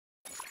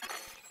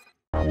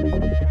Welcome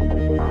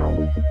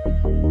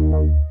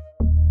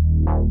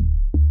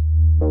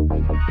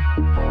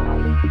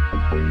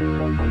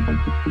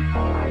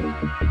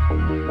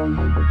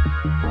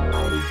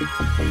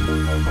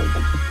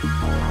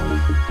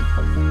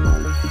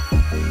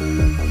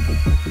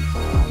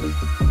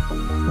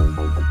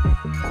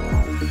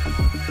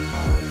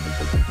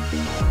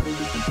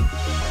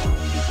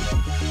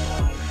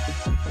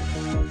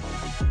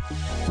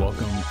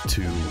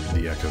to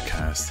the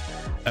EchoCast,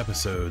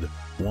 episode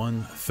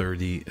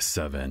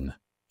 137,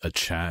 a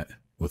chat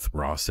with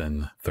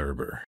Rawson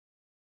Thurber.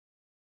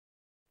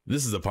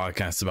 This is a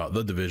podcast about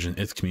The Division,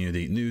 its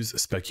community, news,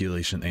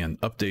 speculation, and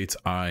updates.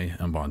 I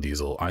am Bon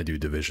Diesel. I do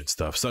Division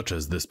stuff such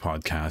as this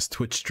podcast,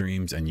 Twitch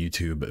streams, and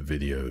YouTube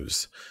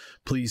videos.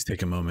 Please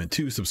take a moment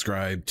to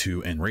subscribe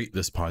to and rate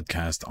this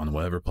podcast on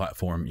whatever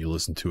platform you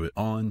listen to it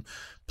on.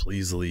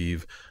 Please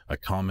leave a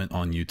comment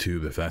on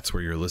YouTube if that's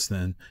where you're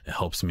listening. It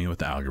helps me with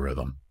the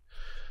algorithm.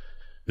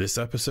 This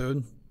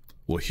episode,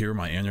 we'll hear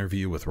my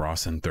interview with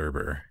Rawson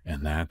Thurber,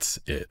 and that's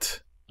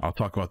it. I'll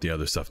talk about the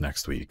other stuff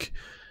next week.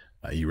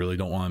 You really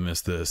don't want to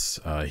miss this.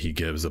 He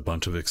gives a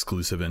bunch of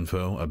exclusive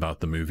info about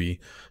the movie,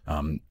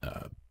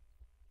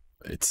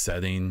 its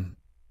setting,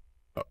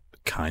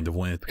 kind of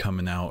when it's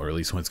coming out, or at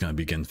least when it's going to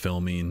begin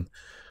filming,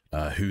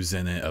 who's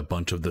in it, a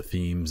bunch of the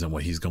themes and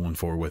what he's going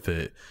for with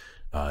it.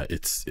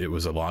 It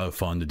was a lot of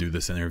fun to do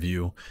this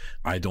interview.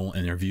 I don't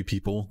interview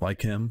people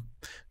like him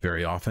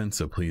very often,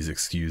 so please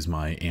excuse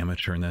my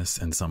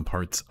amateurness in some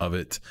parts of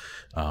it.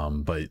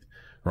 But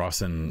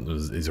Rawson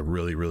is a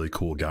really, really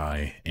cool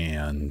guy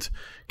and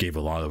gave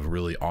a lot of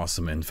really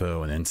awesome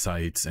info and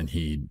insights, and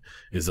he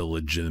is a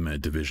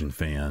legitimate Division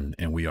fan,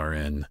 and we are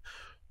in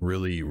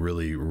really,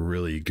 really,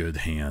 really good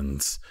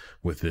hands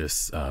with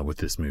this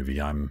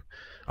movie. I'm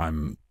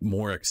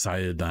more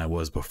excited than I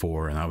was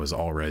before, and I was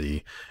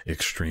already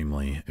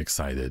extremely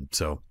excited.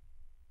 So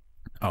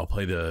I'll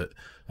play the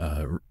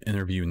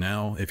interview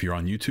now. If you're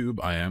on YouTube,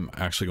 I am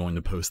actually going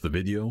to post the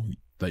video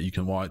that you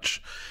can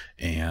watch,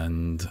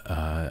 and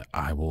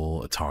I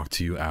will talk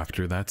to you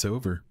after that's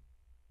over.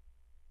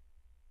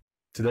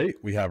 Today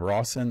we have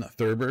Rawson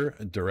Thurber,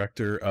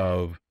 director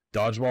of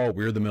Dodgeball,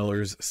 We're the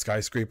Millers,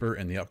 Skyscraper,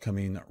 and the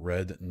upcoming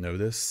Red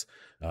Notice.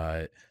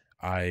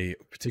 I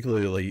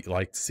particularly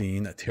liked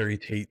seeing Terry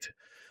Tate,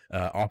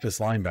 office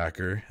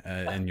linebacker,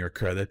 in your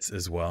credits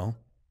as well.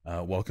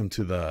 Welcome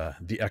to the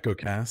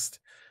EchoCast,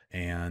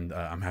 and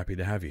I'm happy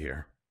to have you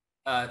here.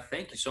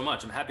 Thank you so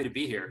much. I'm happy to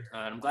be here.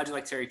 I'm glad you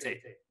like Terry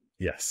Tate.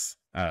 Yes.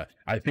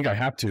 I think I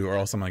have to, or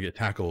else I'm going to get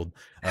tackled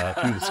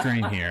through the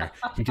screen here.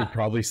 He could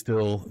probably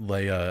still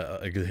lay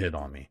a good hit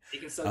on me. He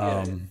can still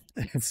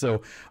get it.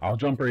 So I'll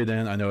jump right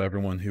in. I know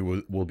everyone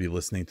who will be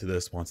listening to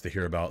this wants to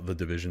hear about the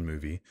Division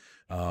movie.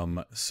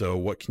 So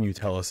what can you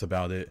tell us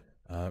about it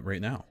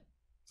right now?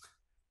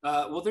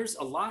 Well, there's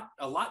a lot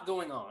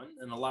going on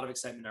and a lot of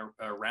excitement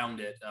around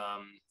it.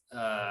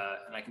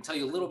 And I can tell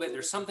you a little bit.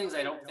 There's some things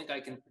I don't think I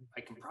can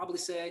probably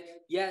say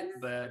yet,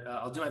 but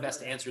I'll do my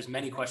best to answer as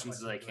many questions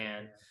as I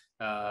can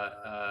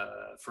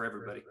for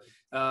everybody.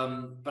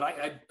 But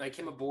I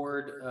came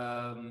aboard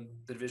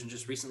the Division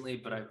just recently,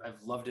 but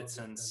I've loved it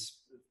since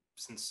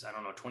I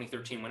don't know,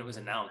 2013 when it was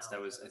announced.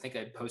 I think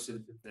I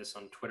posted this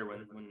on Twitter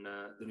when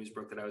the news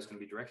broke that I was going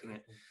to be directing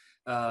it.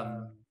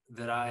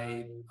 That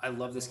I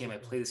love this game. I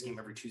play this game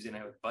every Tuesday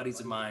night with buddies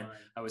of mine.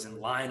 I was in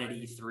line at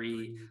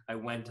E3. I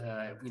went,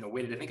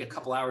 waited I think a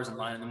couple hours in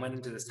line, and then went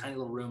into this tiny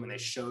little room, and they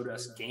showed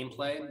us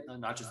gameplay,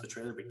 not just the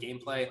trailer, but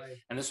gameplay.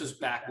 And this was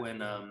back when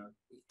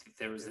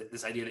there was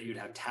this idea that you'd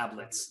have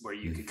tablets where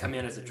you could come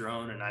in as a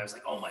drone, and I was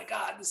like, oh my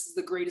God, this is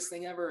the greatest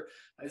thing ever.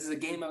 This is a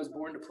game I was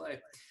born to play.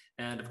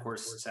 And of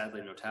course,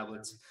 sadly, no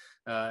tablets.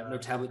 No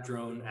tablet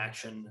drone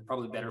action,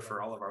 probably better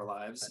for all of our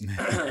lives.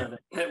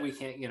 We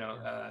can't,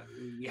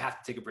 we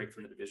have to take a break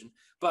from the Division.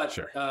 But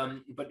sure.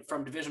 But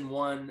from Division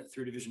 1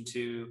 through Division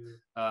 2,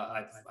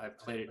 I've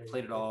played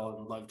it all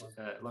and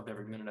loved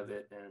every minute of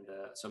it. And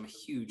so I'm a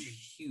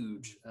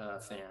huge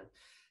fan.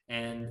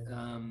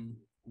 And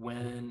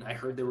when I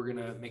heard they were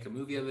gonna make a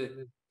movie of it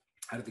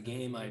out of the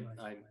game, I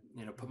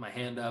put my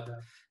hand up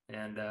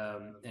and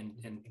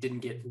didn't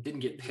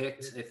get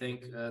picked. I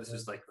think this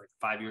was like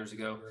 5 years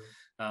ago,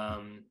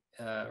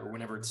 or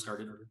whenever it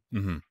started.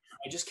 Mm-hmm.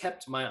 I just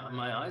kept my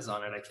eyes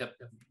on it. I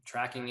kept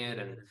tracking it,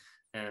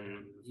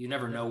 and you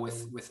never know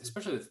with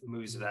especially with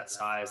movies of that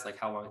size, like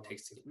how long it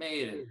takes to get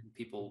made, and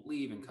people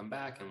leave and come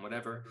back and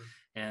whatever.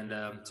 And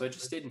so I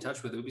just stayed in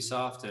touch with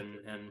Ubisoft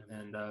and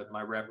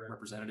my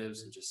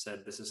representatives, and just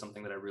said, this is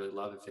something that I really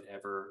love. If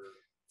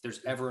there's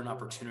ever an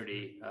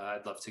opportunity,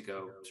 I'd love to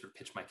go sort of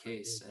pitch my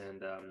case.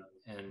 And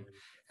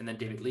then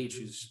David Leitch,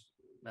 who's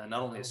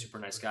not only a super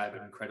nice guy,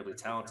 but incredibly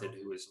talented,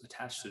 who was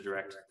attached to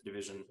direct the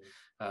Division,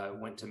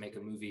 went to make a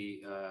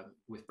movie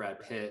with Brad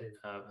Pitt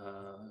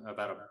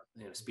about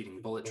a speeding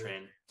bullet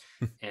train.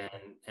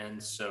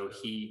 and so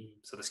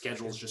the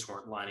schedules just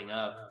weren't lining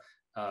up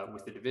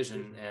with the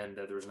Division, and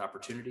there was an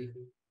opportunity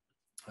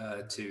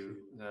to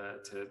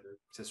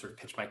sort of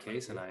pitch my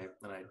case, and I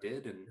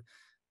did,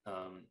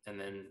 and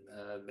then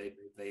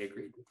they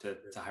agreed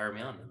to hire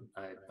me on.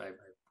 I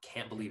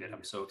can't believe it.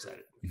 I'm so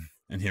excited.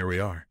 And here we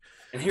are.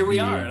 And here we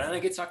are, and I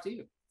get to talk to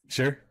you.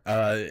 Sure.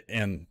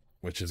 And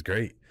which is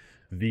great.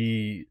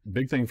 The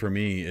big thing for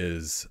me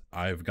is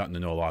I've gotten to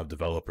know a lot of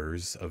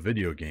developers of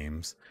video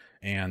games,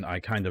 and I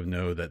kind of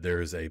know that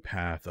there's a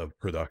path of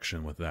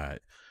production with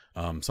that.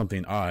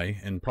 Something I,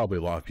 and probably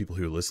a lot of people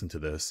who listen to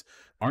this,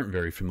 aren't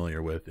very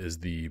familiar with is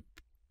the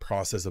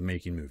process of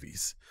making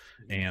movies.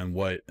 And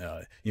what,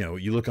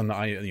 you look on the,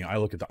 I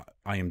look at the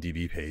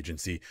IMDb page and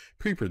see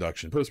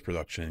pre-production,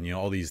 post-production,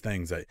 all these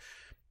things that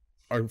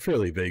are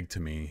fairly vague to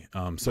me.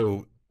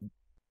 So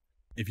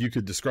if you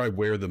could describe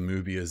where the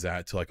movie is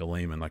at to like a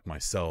layman like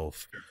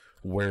myself,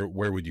 where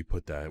would you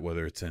put that,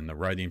 whether it's in the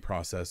writing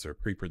process or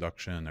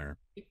pre-production or?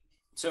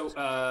 So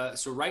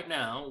right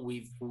now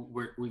we've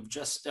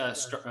just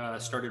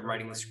started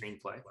writing the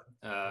screenplay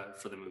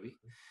for the movie,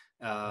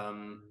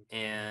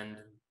 and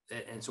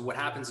so what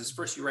happens is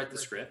first you write the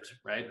script,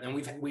 right?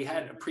 And we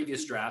had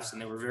previous drafts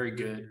and they were very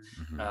good,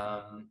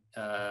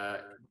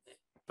 but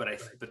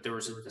there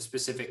was a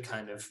specific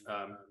kind of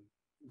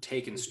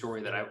take and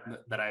story that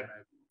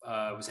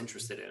I was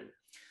interested in.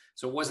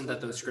 So it wasn't that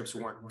those scripts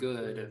weren't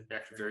good; they're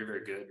actually very,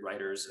 very good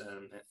writers,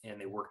 and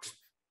they worked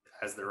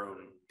as their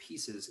own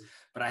pieces.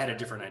 But I had a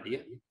different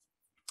idea,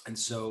 and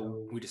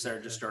so we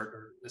decided to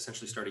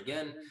essentially start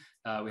again.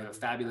 We have a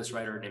fabulous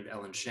writer named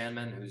Ellen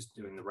Shanman who's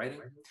doing the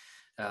writing,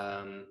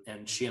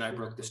 and she and I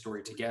broke the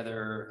story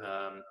together.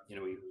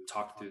 We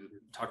talked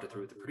it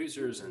through with the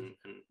producers and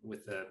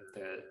with the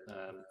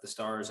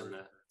stars and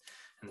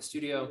the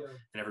studio,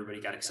 and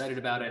everybody got excited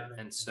about it.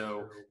 And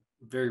so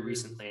very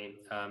recently,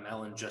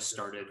 Ellen just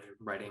started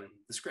writing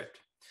the script.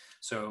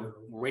 So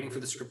we're waiting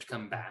for the script to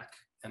come back.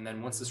 And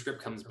then once the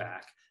script comes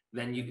back,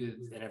 then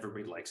and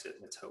everybody likes it,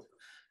 let's hope,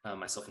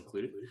 myself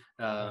included.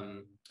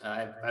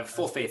 I have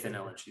full faith in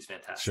Ellen. She's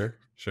fantastic.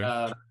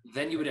 Sure.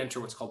 Then you would enter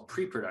what's called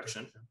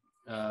pre-production,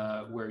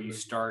 where you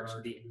start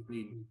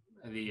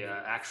the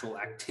actual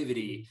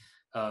activity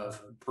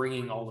of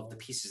bringing all of the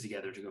pieces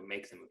together to go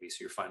make the movie. So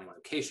you're finding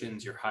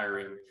locations, you're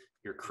hiring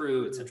your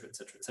crew, et cetera, et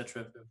cetera, et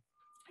cetera.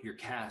 Your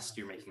cast,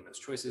 you're making those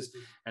choices.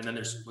 And then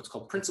there's what's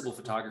called principal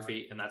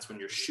photography, and that's when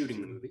you're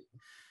shooting the movie.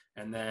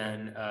 And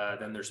then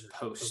there's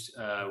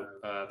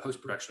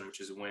post-production,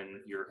 which is when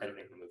you're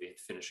editing the movie and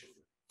finishing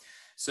it.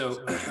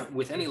 So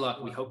with any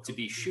luck, we hope to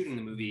be shooting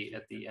the movie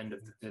at the end of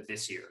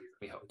this year,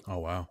 we hope. Oh,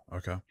 wow.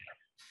 Okay.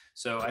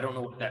 So I don't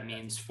know what that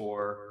means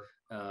for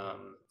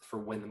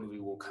when the movie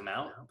will come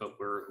out, but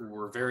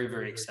we're very,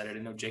 very excited. I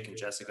know Jake and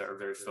Jessica are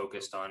very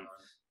focused on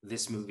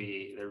this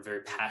movie. They're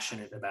very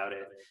passionate about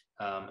it,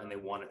 and they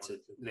want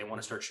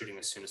to start shooting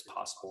as soon as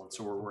possible. And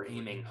so we're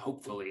aiming,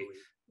 hopefully,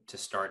 to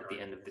start at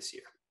the end of this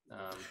year.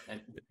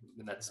 And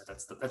that's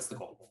the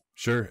goal.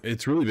 Sure.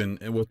 What's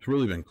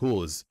really been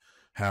cool is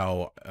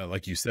how,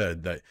 like you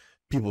said, that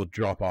people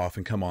drop off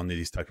and come on to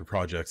these type of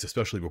projects,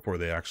 especially before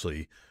they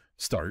actually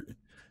start.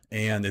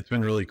 And it's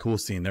been really cool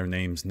seeing their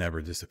names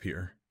never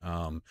disappear.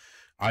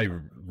 I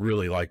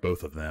really like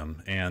both of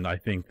them. And I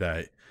think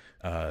that,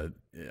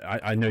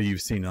 I know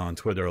you've seen on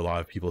Twitter a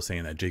lot of people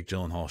saying that Jake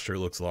Gyllenhaal sure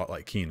looks a lot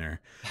like Keener.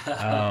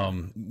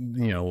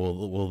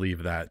 We'll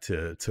leave that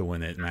to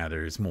when it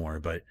matters more.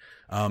 But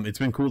it's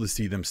been cool to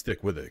see them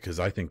stick with it, because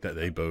I think that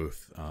they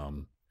both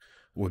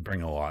would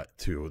bring a lot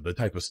to the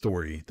type of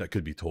story that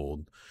could be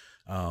told.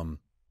 I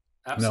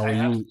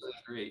absolutely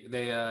agree.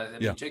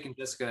 Jake and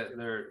Jessica,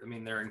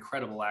 they're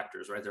incredible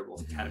actors, right? They're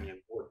both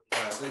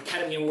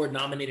Academy Award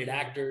nominated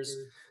actors.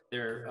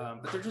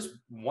 But they're just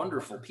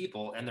wonderful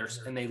people, and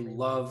they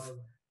love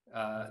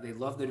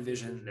the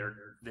division.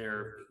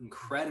 They're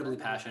incredibly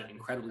passionate,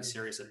 incredibly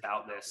serious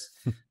about this,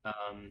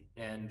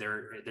 and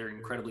they're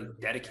incredibly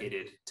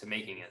dedicated to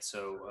making it.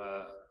 So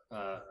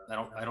I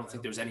don't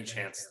think there's any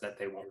chance that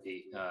they won't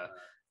be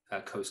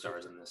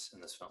co-stars in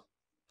this film.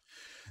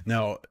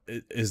 Now,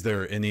 is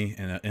there any,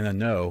 and a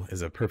no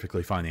is a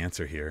perfectly fine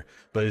answer here,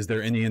 but is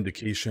there any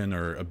indication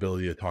or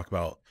ability to talk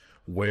about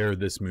where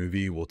this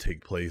movie will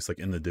take place, like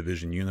in the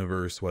Division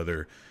universe,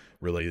 whether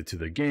related to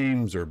the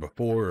games or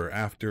before or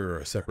after, or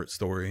a separate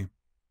story?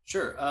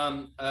 Sure.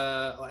 I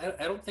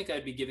don't think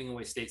I'd be giving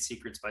away state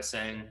secrets by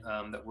saying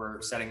that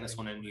we're setting this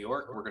one in New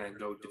York. We're going to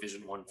go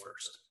Division 1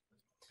 first.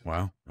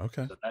 Wow.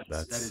 Okay. So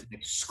that is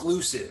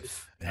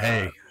exclusive.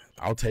 Hey,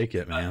 I'll take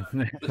it, man.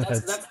 But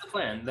that's the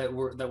plan, that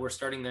we're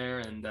starting there,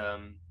 and I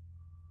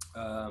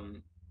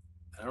don't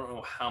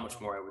know how much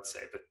more I would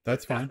say, but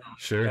that's fine.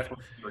 Sure. New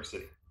York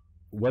City.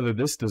 Whether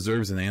this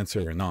deserves an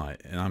answer or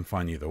not, and I'm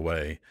fine either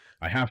way,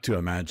 I have to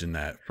imagine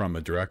that from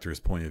a director's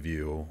point of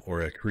view,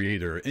 or a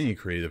creator, any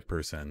creative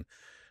person,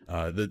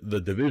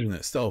 the Division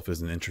itself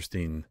is an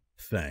interesting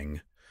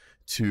thing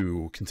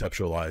to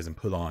conceptualize and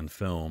put on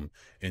film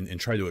and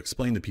try to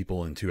explain to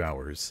people in 2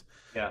 hours.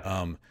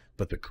 Yeah.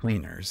 But the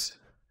Cleaners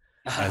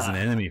as an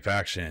enemy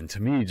faction, to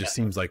me, just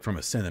seems like, from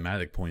a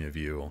cinematic point of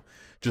view,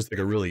 just like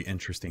a really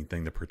interesting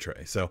thing to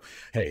portray. So,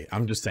 hey,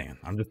 I'm just saying,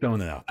 I'm just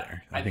throwing it out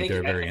there. I think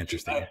they're very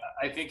interesting.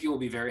 I think you will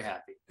be very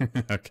happy.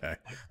 Okay.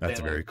 That's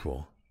very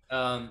cool.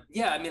 I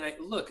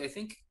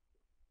think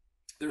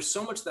there's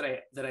so much that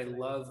I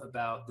love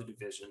about the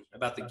Division,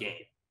 about the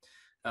game.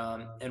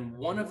 And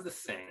one of the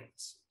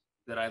things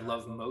that I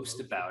love most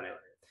about it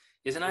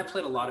is, and I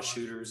played a lot of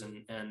shooters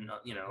and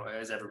you know,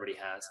 as everybody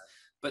has,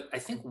 but I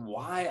think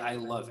why I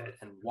love it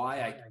and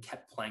why I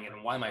kept playing it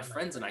and why my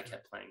friends and I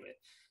kept playing it,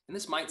 and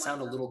this might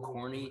sound a little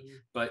corny,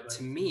 but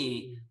to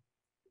me,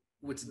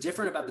 what's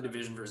different about the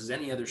Division versus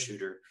any other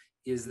shooter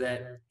is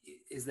that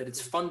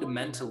it's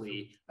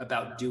fundamentally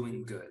about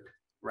doing good,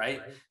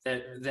 right?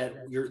 That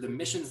the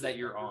missions that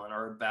you're on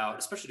are about,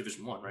 especially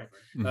Division One, right?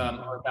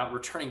 Are about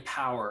returning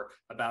power,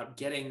 about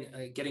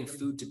getting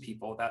food to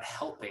people, about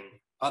helping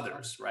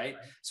others, right?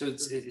 So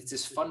it's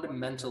this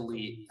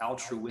fundamentally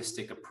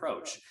altruistic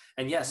approach.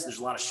 And yes, there's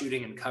a lot of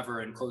shooting and cover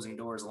and closing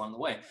doors along the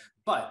way,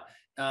 but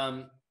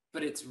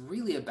it's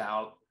really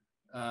about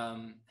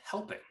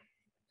helping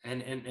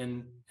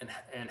and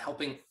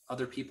helping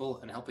other people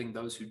and helping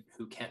those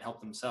who can't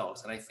help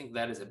themselves. And I think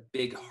that is a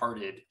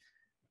big-hearted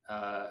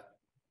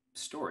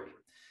story.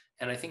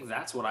 And I think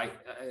that's what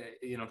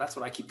that's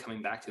what I keep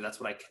coming back to. That's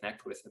what I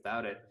connect with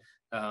about it.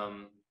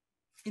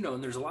 You know,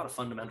 and there's a lot of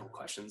fundamental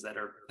questions that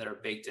are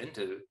baked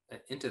into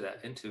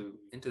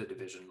the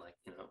Division, like,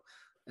 you know,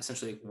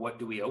 essentially, what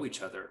do we owe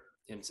each other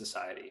in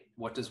society?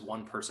 What does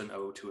one person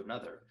owe to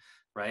another,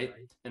 right?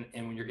 And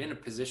when you're in a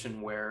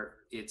position where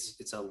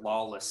it's a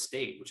lawless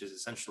state, which is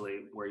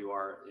essentially where you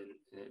are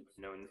in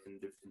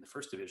the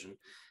First Division,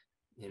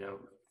 you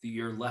know,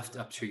 you're left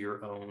up to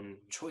your own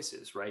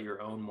choices, right?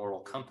 Your own moral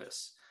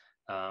compass.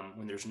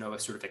 When there's no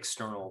sort of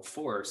external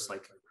force,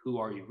 like, who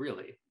are you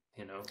really?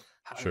 You know,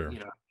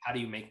 how do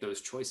you make those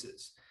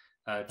choices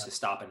to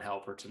stop and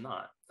help or to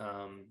not?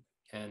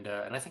 And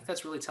I think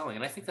that's really telling.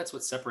 And I think that's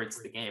what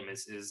separates the game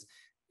is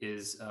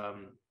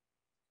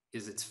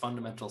its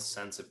fundamental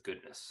sense of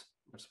goodness.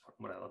 That's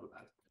what I love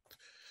about it.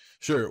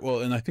 Sure. Well,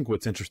 and I think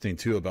what's interesting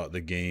too about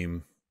the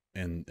game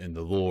and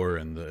the lore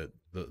and the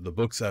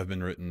books that have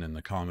been written and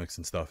the comics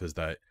and stuff is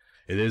that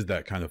it is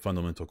that kind of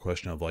fundamental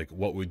question of, like,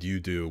 what would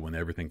you do when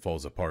everything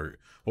falls apart?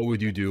 What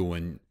would you do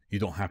when you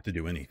don't have to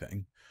do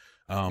anything?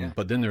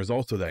 But then there's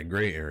also that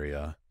gray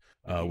area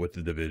with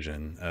the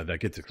Division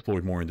that gets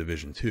explored more in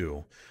Division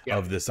 2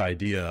 of this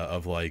idea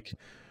of, like,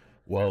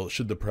 well,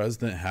 should the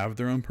president have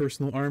their own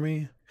personal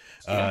army?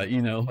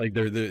 You know, like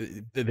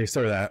they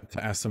started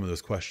to ask some of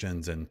those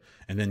questions, and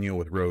then, you know,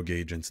 with rogue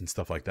agents and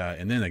stuff like that.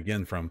 And then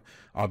again,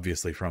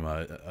 obviously from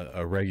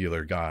a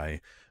regular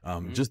guy,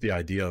 just the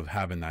idea of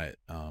having that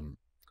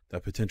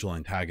potential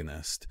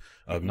antagonist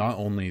of not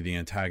only the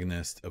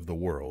antagonist of the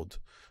world,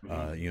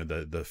 you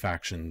know, the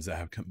factions that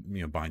have,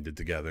 you know, binded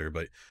together,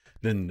 but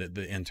then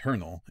the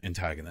internal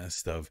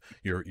antagonist of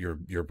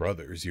your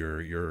brothers,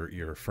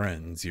 your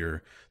friends,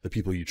 the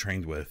people you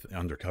trained with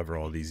undercover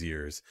all these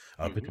years,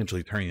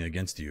 potentially turning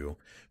against you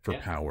for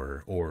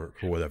power or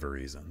for whatever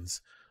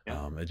reasons.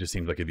 It just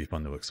seems like it'd be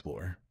fun to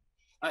explore.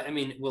 I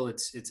mean, well,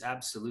 it's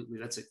absolutely,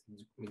 that's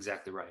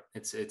exactly right.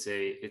 It's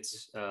a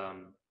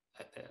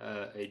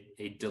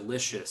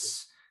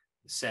delicious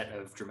set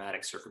of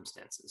dramatic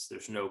circumstances.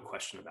 There's no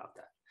question about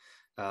that.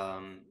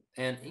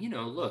 And, you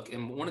know, look,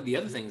 and one of the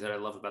other things that I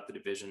love about the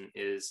Division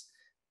is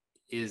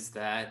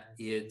that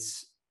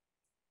it's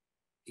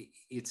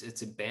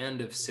a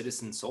band of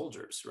citizen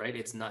soldiers, right?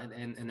 It's not,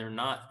 and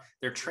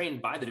they're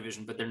trained by the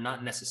Division, but they're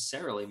not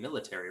necessarily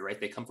military, right?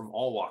 They come from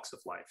all walks of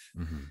life.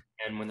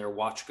 And when their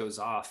watch goes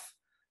off,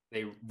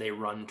 they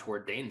run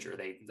toward danger.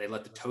 They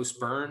let the toast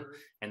burn,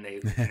 and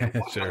they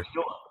walk Sure.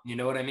 You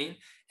know what I mean?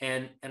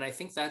 And I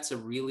think that's a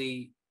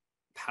really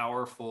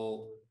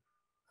powerful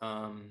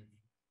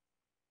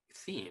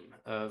theme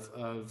of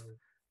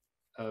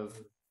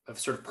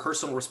sort of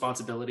personal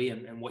responsibility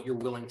and what you're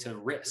willing to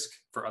risk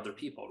for other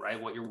people, right?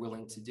 What you're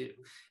willing to do.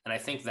 And I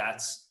think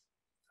at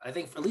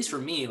least for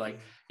me, like,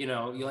 you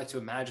know, you like to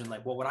imagine,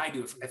 like, what would I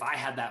do if I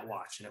had that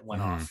watch and it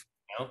went off,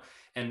 you know?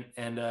 And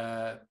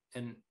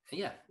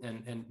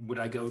would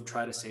I go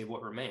try to save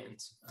what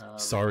remains?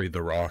 Sorry,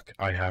 The Rock,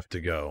 I have to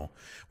go.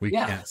 We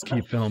can't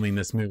keep filming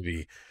this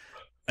movie.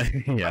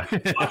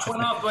 Watch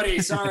went off, buddy.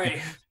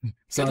 Sorry.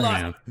 Sorry,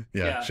 man.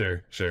 Yeah,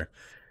 sure.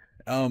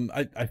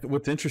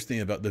 What's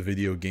interesting about the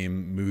video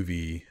game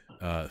movie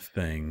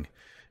thing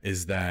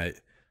is that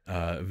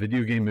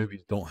video game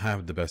movies don't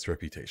have the best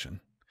reputation.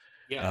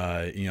 You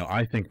know,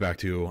 I think back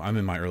to, I'm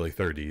in my early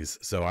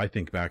 30s, so I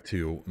think back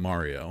to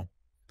Mario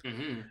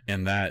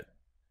and that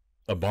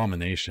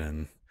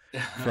abomination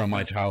from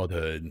my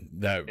childhood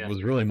that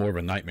was really more of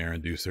a nightmare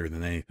inducer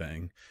than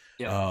anything.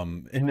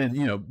 And then,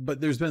 you know,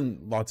 but there's been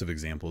lots of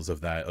examples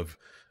of that, of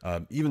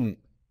even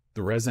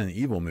the Resident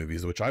Evil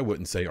movies, which I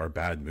wouldn't say are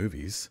bad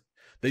movies.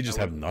 They just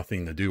have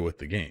nothing to do with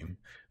the game.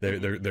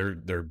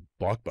 They're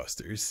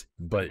blockbusters.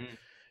 But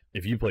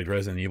if you played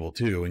Resident Evil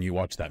 2 and you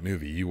watched that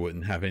movie, you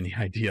wouldn't have any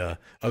idea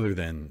other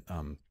than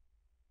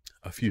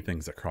a few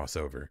things that cross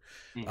over.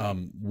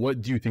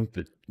 What do you think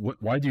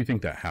why do you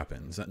think that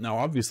happens? Now,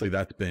 obviously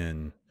that's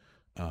been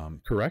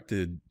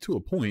corrected to a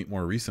point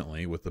more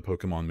recently with the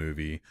Pokemon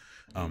movie.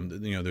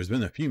 You know, there's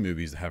been a few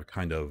movies that have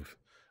kind of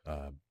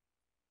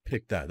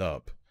picked that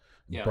up,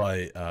 Yeah.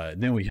 But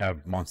then we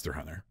have Monster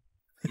Hunter.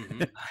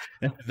 Mhm.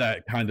 And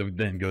that kind of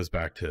then goes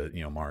back to,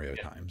 Mario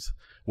Yeah. times.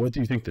 What do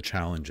you think the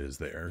challenge is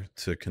there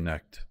to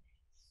connect?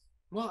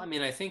 Well, I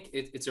mean, I think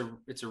it's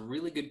a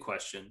really good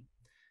question,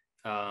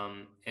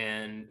 and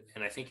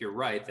I think you're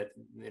right that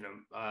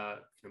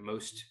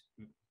most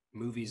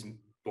movies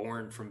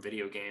born from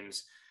video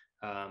games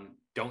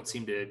don't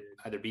seem to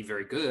either be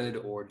very good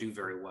or do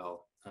very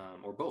well,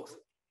 or both.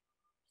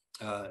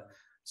 Uh,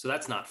 so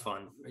that's not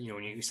fun.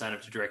 When you sign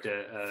up to direct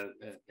a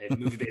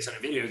movie based on a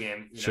video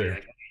game, Sure.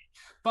 like,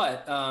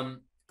 but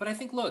I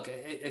think, look,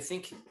 I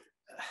think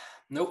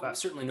no,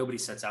 certainly nobody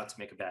sets out to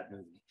make a bad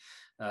movie.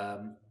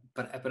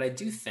 But I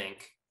do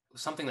think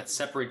something that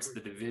separates The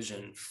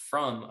Division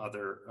from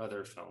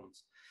other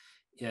films,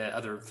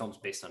 other films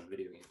based on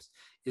video games,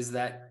 is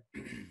that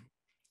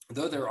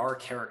though there are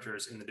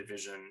characters in The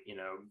Division,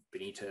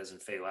 Benitez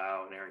and Fei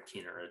Lao and Aaron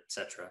Keener,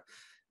 etc.,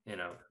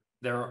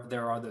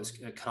 there are those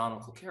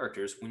canonical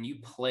characters. When you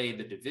play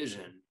The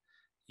Division,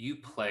 you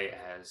play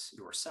as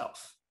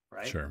yourself,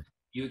 right? Sure.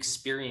 You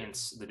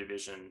experience The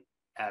Division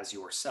as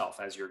yourself,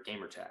 as your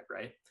gamer tag,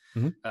 right?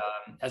 Mhm.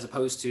 As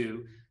opposed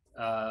to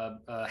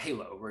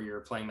Halo, where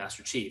you're playing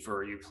Master Chief,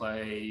 or you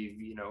play,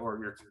 or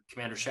you're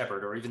Commander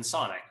Shepard, or even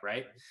Sonic,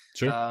 right?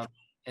 Sure.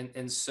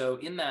 And so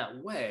in that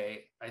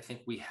way, I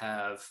think we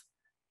have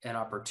an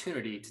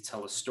opportunity to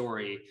tell a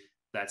story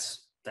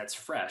that's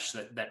fresh,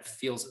 that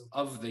feels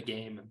of the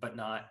game,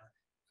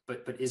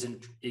 but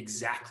isn't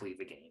exactly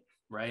the game,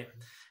 right?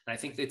 And I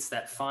think it's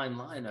that fine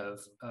line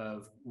of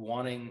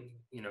wanting,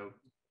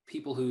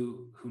 people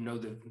who know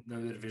the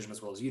Division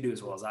as well as you do,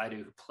 as well as I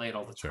do, who play it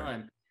all the Sure.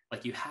 time.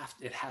 Like, it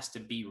has to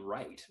be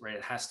right?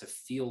 It has to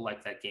feel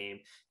like that game.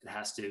 It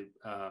has to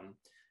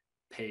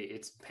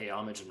pay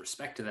homage and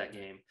respect to that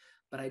game.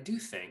 But I do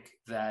think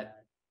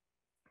that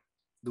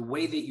the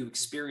way that you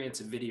experience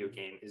a video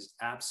game is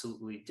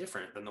absolutely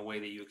different than the way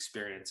that you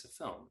experience a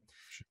film.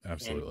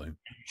 Absolutely. And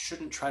you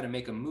shouldn't try to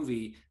make a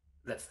movie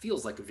that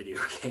feels like a video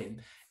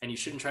game, and you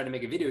shouldn't try to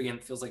make a video game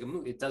that feels like a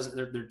movie. It doesn't.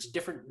 They're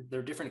different.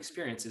 They're different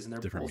experiences, and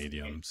they're Different both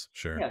mediums.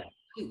 Sure. Yeah,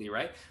 completely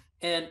right.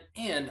 And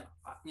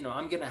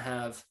I'm gonna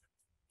have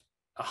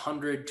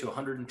 100 to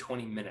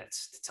 120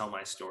 minutes to tell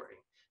my story,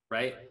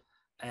 right?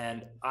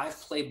 And I've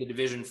played The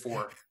Division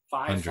for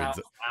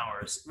 5,000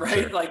 hours,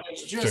 right? Sure. Like,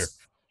 it's just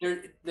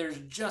there's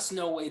just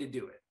no way to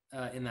do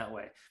it in that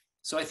way.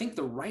 So I think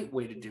the right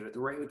way to do it,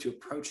 the right way to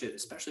approach it,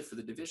 especially for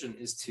The Division,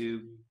 is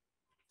to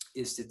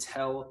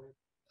tell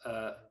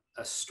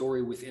a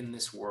story within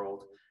this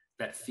world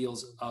that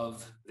feels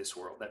of this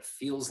world, that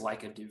feels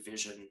like a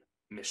Division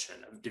mission,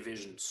 a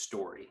Division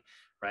story,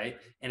 right?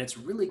 And it's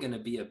really going to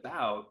be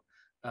about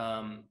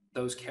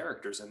those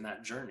characters and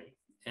that journey.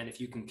 And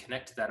if you can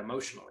connect to that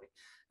emotionally.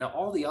 Now,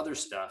 all the other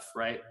stuff,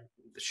 right?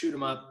 The shoot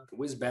 'em up, the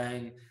whiz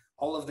bang,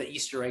 all of the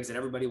Easter eggs that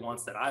everybody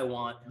wants, that I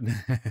want,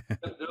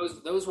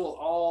 those will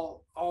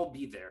all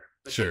be there.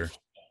 But sure.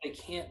 They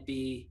can't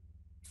be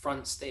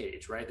front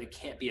stage, right? They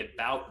can't be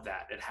about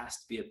that. It has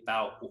to be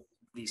about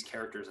these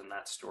characters and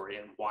that story,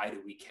 and why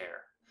do we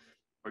care?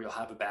 Or you'll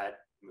have a bad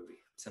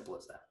movie. Simple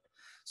as that.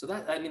 So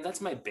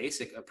that's my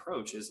basic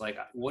approach, is like,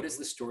 what is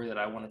the story that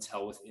I want to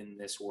tell within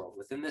this world,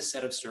 within this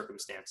set of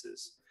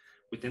circumstances,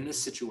 within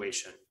this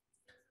situation?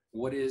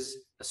 What is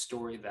a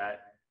story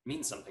that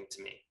means something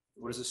to me?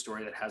 What is a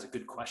story that has a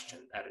good question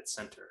at its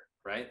center,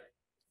 right?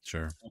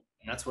 Sure.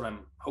 And that's what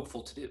I'm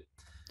hopeful to do.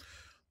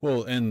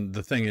 Well, and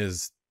the thing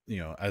is,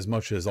 as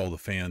much as all the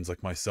fans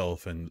like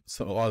myself and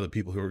a lot of the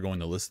people who are going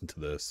to listen to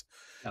this,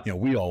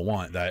 we all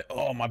want that,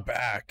 oh, my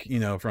back,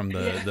 from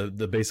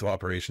the base of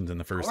operations in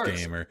the first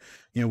game, or,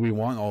 we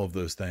want all of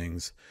those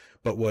things.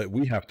 But what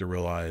we have to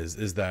realize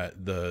is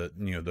that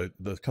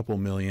the couple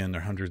million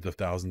or hundreds of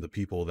thousands of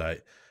people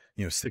that,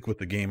 stick with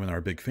the game and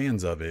are big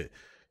fans of it,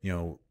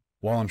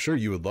 while I'm sure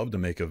you would love to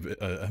make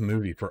a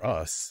movie for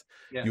us,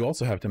 you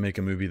also have to make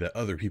a movie that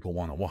other people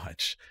want to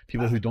watch.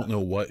 People who don't know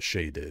what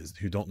Shade is,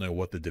 who don't know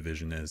what The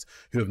Division is,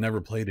 who have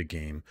never played a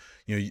game.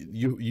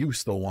 You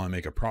still want to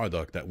make a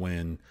product that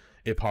when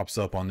it pops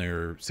up on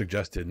their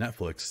suggested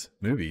Netflix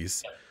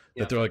movies,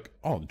 that they're like,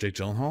 oh, Jake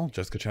Gyllenhaal,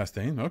 Jessica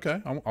Chastain,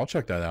 okay, I'll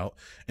check that out.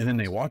 And then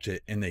they watch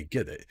it and they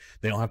get it.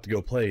 They don't have to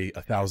go play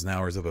 1,000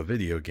 hours of a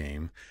video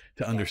game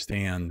to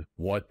understand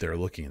what they're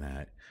looking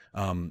at.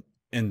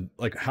 And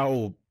like,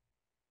 how,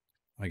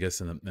 I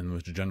guess in the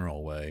most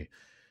general way,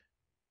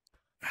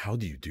 how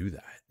do you do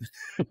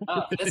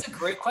that? That's a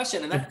great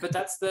question, and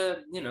that's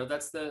the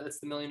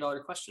 $1 million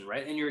question,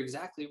 right? And you're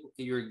exactly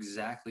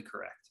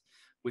correct,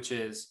 which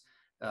is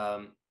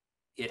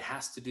it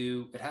has to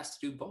do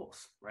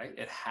both, right?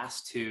 It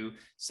has to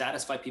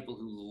satisfy people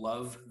who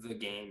love the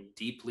game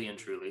deeply and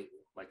truly,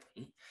 like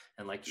me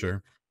and like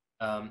sure.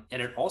 you.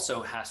 And it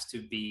also has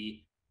to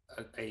be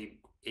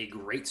a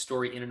great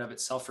story in and of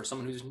itself for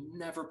someone who's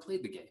never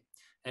played the game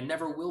and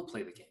never will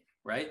play the game,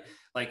 right?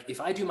 Like,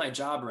 if I do my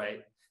job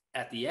right,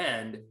 at the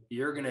end,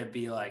 you're going to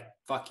be like,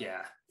 fuck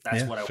yeah,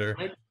 that's what I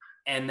wanted.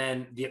 And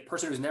then the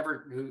person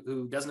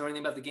who doesn't know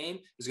anything about the game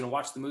is going to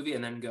watch the movie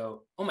and then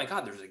go, oh my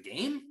God, there's a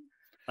game?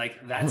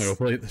 Like, that's...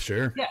 Play it,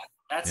 sure. Yeah.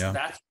 That's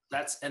Yeah.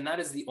 and that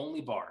is the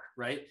only bar,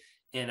 right?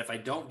 And if I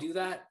don't do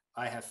that,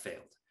 I have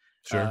failed.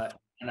 Sure.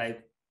 And I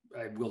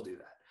will do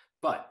that.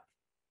 But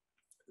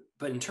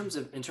in terms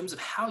of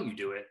how you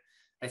do it,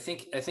 I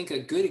think a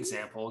good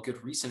example, a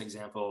good recent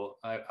example,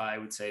 I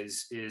would say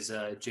is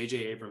J.J.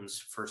 Abrams'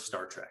 first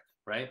Star Trek,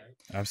 right?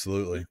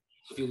 Absolutely.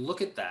 If you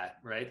look at that,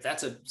 right,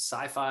 that's a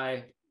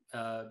sci-fi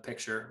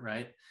picture,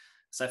 right?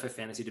 Sci-fi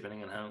fantasy,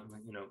 depending on how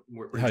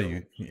How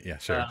you? Yeah.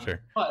 Sure. Sure.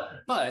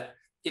 But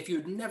if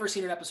you'd never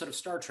seen an episode of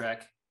Star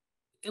Trek,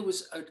 it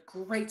was a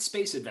great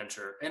space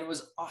adventure, and it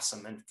was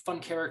awesome and fun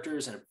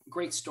characters and a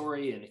great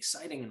story and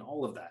exciting and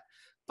all of that.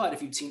 But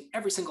if you'd seen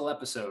every single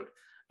episode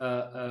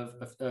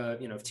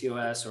of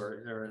TOS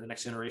or the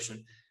Next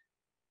Generation,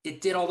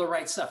 it did all the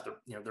right stuff.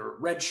 There were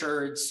red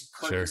shirts,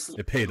 Sure,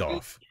 it paid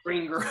off.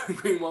 Green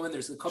woman.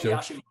 There's the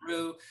Kobayashi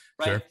Maru,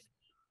 right? Sure.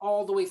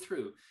 All the way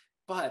through.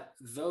 But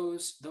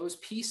those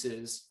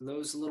pieces,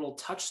 those little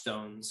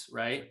touchstones,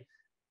 right?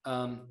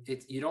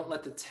 You don't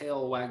let the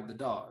tail wag the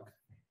dog,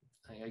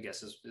 I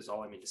guess is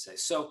all I mean to say.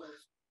 So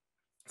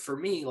for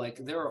me,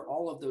 like, there are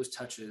all of those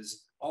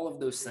touches, all of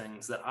those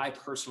things that I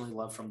personally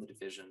love from The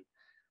Division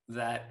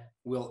that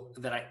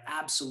I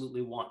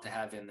absolutely want to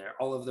have in there.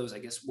 All of those, I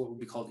guess, what would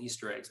be called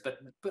Easter eggs, but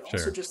Sure.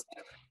 also just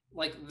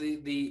like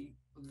the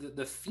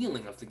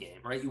feeling of the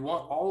game, right? You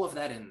want all of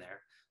that in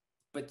there,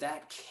 but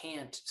that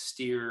can't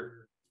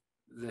steer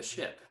the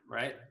ship,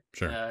 right?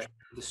 Sure.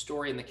 The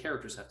story and the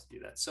characters have to do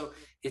that. So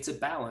it's a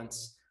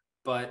balance,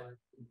 but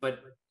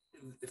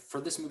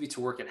for this movie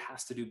to work, it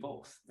has to do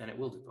both, and it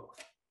will do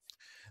both.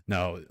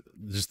 Now,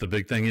 just the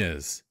big thing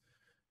is,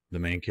 the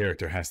main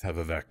character has to have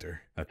a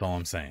vector. That's all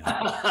I'm saying.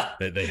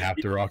 They have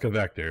to rock a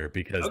vector,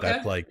 because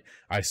that's like,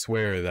 I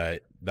swear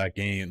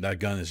that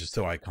gun is just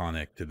so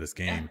iconic to this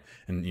game.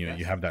 And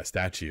you have that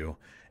statue.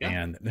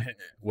 And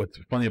what's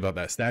funny about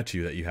that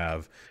statue that you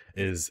have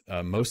is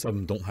most of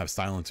them don't have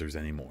silencers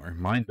anymore.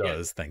 Mine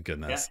does, thank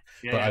goodness.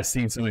 But I've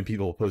seen so many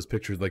people post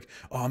pictures like,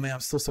 oh man,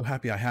 I'm still so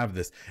happy I have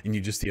this. And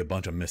you just see a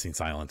bunch of missing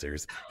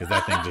silencers, because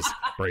that thing just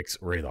breaks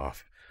right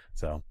off.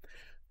 So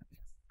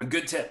a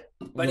good tip.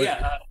 But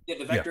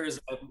the vector is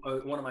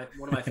one of my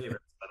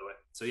favorites, by the way.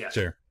 So yeah.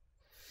 Sure.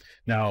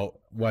 Now,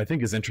 what I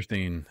think is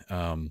interesting,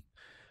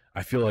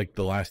 I feel like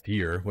the last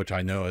year, which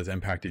I know has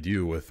impacted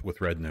you with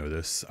Red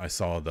Notice,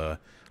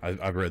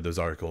 I've read those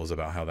articles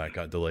about how that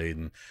got delayed,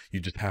 and you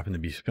just happened to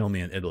be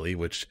filming in Italy,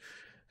 which,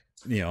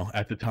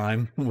 at the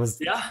time was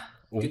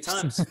good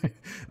times.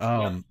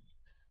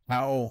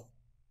 How,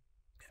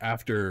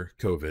 after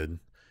COVID,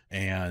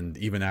 and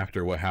even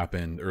after what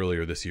happened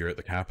earlier this year at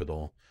the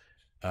Capitol,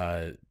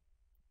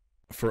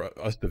 for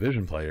us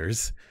Division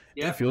players,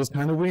 it feels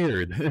kind of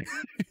weird.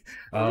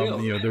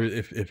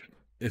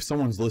 If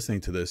someone's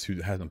listening to this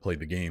who hasn't played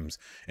the games,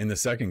 in the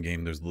second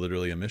game, there's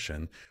literally a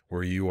mission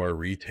where you are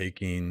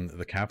retaking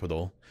the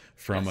Capitol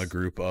from a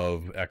group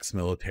of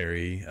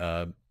ex-military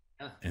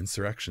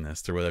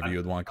insurrectionists, or whatever you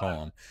would want to call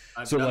them.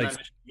 So, like,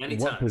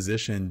 what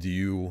position do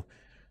you,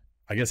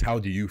 I guess, how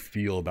do you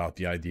feel about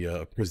the idea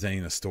of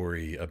presenting a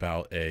story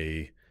about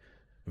a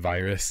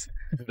virus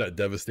that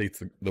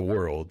devastates the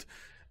world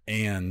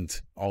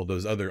and all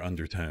those other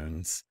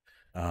undertones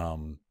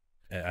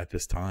at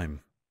this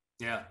time?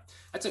 Yeah,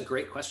 that's a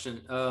great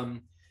question.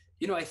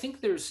 I think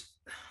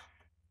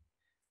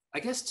I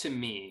guess to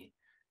me,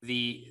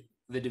 the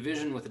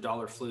Division with the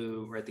dollar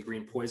flu, right, the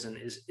green poison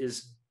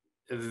is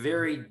a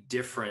very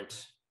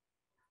different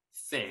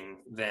thing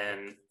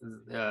than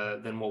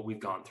what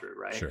we've gone through,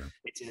 right? Sure.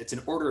 It's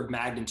an order of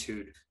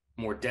magnitude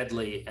more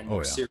deadly and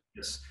more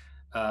serious.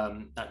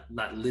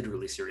 Not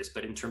literally serious,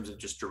 but in terms of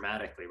just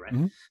dramatically, right?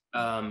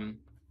 Mm-hmm.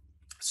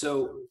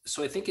 So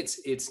I think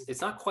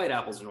it's not quite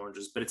apples and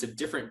oranges, but it's a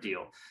different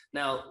deal.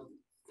 Now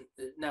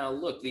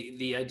look,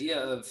 the idea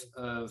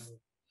of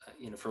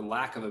for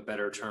lack of a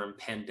better term,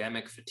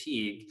 pandemic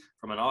fatigue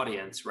from an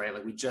audience, right?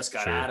 Like, we just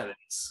got out of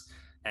this,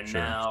 and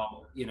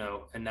now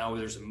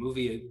there's a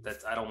movie that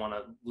I don't want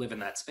to live in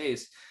that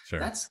space. Sure.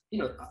 That's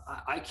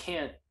I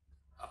can't.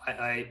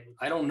 I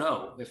don't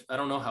know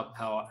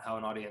how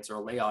an audience or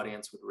a lay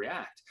audience would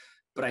react,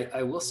 but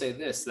I will say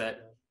this,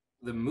 that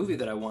the movie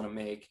that I want to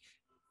make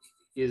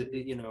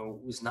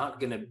was not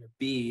going to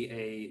be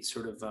a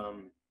sort of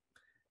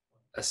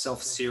a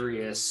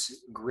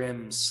self-serious,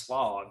 grim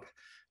slog,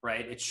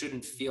 right? It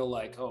shouldn't feel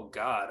like, oh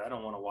God, I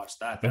don't want to watch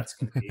that. That's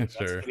going to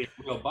be a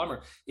real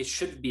bummer. It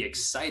should be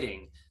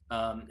exciting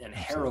and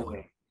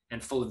harrowing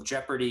and full of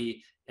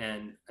jeopardy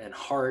and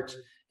heart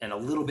and a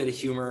little bit of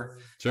humor.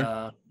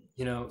 Sure.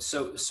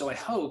 So I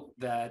hope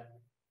that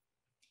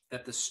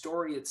the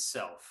story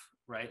itself,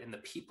 right, and the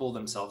people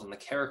themselves and the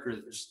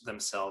characters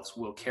themselves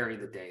will carry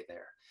the day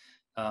there.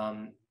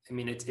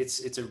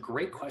 It's a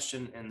great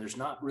question, and there's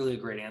not really a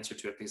great answer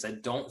to it, because I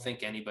don't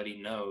think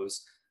anybody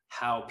knows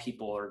how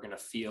people are going to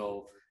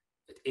feel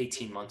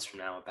 18 months from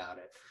now about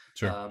it.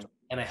 Sure.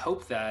 And I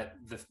hope that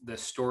the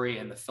story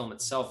and the film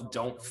itself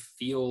don't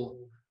feel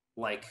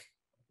like,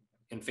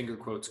 in finger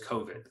quotes,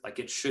 COVID. Like,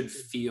 it should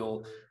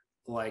feel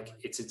like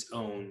it's its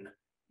own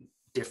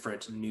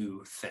different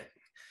new thing.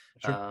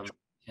 Sure.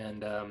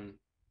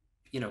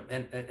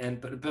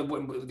 but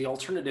the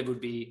alternative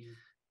would be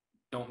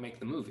don't make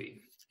the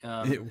movie.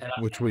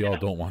 Which we all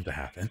don't want to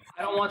happen.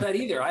 I don't want that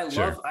either.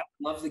 Sure. I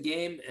love the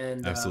game,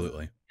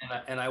 Absolutely.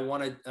 and I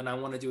want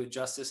to do it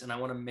justice, and I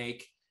want to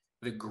make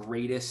the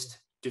greatest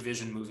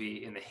Division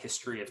movie in the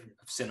history of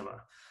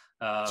cinema,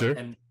 Sure.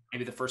 and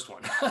maybe the first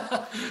one.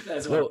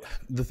 Well,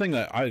 the thing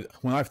that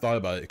when I've thought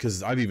about it,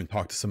 because I've even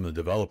talked to some of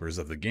the developers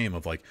of the game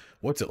of like,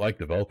 what's it like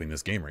developing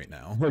this game right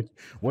now? Like,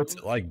 what's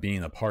it like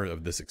being a part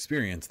of this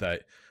experience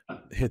that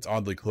hits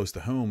oddly close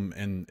to home?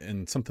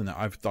 And something that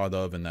I've thought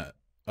of and that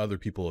other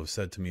people have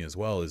said to me as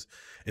well is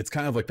it's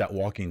kind of like that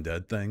Walking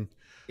Dead thing,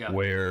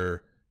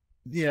 where,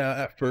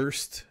 yeah, at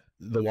first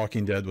the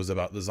Walking Dead was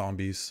about the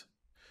zombies,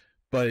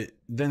 but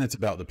then it's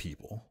about the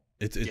people.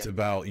 It's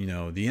about,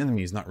 the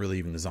enemy is not really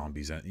even the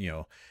zombies,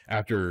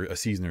 after a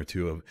season or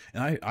two of,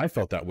 and I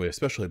felt that way,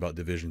 especially about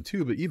Division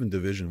 2, but even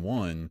Division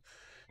 1,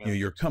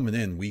 you're coming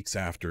in weeks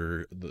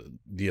after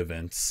the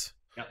events.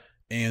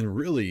 And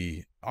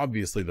really,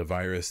 obviously the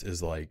virus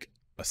is like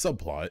a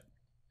subplot,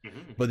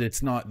 but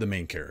it's not the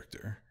main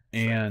character.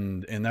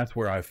 And that's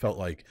where I felt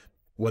like,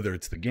 whether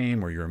it's the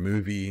game or your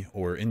movie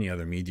or any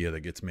other media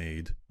that gets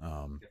made,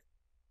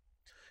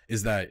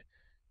 is that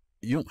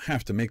you don't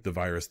have to make the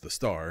virus the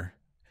star,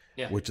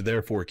 which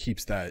therefore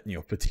keeps that,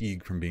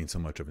 fatigue from being so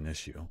much of an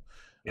issue.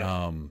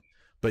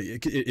 But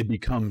it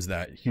becomes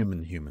that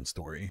human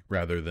story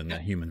rather than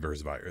that human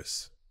versus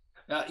virus.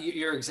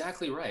 You're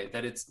exactly right.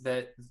 That it's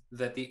that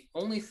the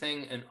only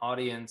thing an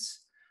audience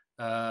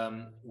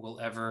will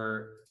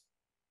ever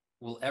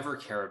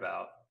care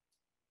about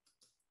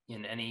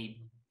in any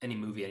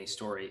movie, any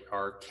story,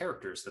 are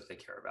characters that they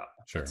care about.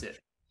 Sure. That's it.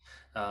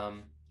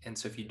 And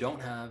so if you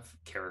don't have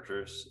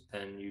characters,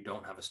 then you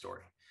don't have a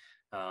story.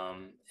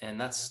 And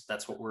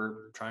that's what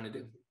we're trying to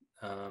do.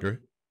 Great.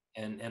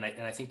 And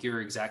I think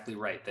you're exactly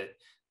right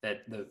that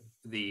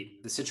the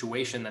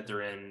situation that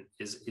they're in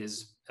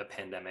is a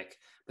pandemic,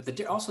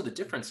 but also the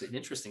difference, an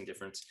interesting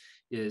difference,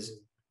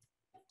 is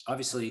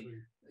obviously,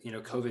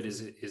 COVID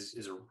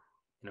is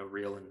a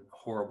real and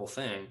horrible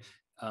thing.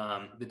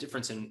 The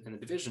difference in the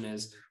Division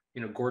is,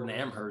 Gordon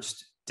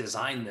Amherst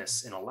designed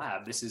this in a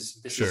lab. This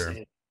is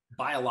a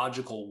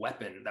biological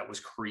weapon that was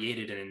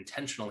created and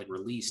intentionally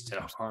released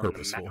to harm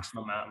the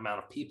maximum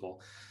amount of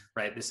people,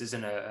 right? This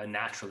isn't a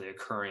naturally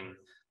occurring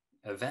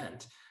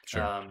event.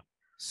 Sure.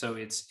 So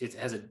it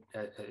has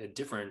a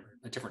different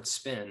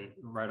spin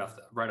right off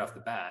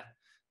the bat.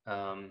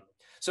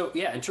 So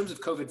yeah, in terms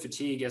of COVID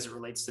fatigue as it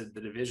relates to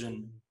the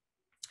Division,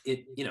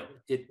 it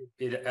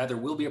either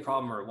will be a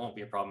problem or it won't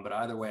be a problem. But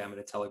either way, I'm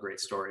going to tell a great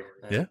story.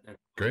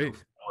 Great.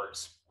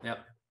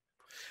 Yep.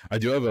 I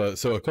do have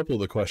a couple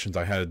of the questions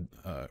I had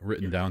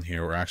written down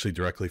here were actually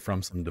directly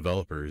from some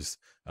developers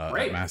at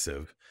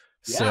Massive.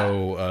 Yeah.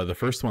 So the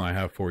first one I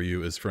have for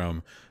you is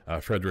from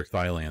Frederick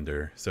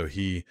Thylander. So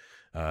he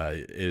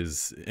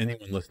is,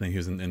 anyone listening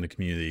who's in the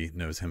community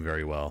knows him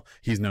very well.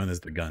 He's known as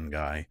the gun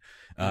guy.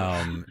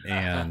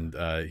 And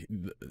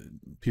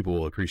people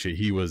will appreciate,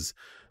 he was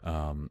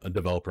a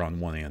developer on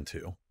 1 and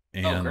 2.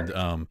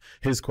 And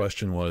his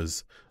question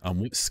was,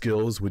 what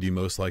skills would you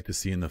most like to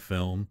see in the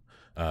film?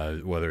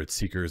 Whether it's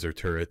seekers or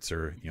turrets,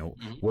 or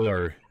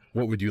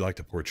what would you like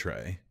to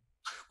portray?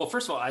 Well,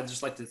 first of all, I'd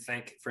just like to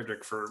thank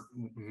Frederick for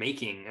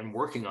making and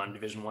working on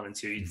Division 1 and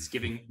 2. He's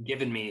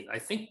given me, I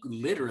think,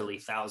 literally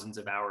thousands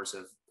of hours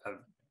of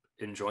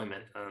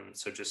enjoyment.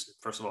 So just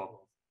first of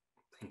all,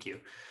 thank you.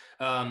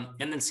 And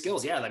then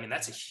skills, yeah, I mean,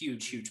 that's a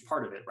huge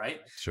part of it,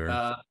 right?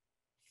 Sure.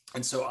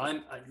 And so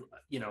I'm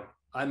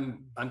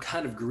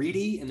kind of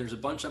greedy, and there's a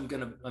bunch I'm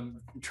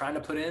trying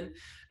to put in.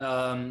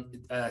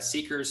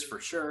 Seekers for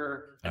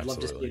sure. I'd love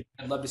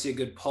to see a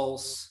good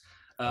pulse.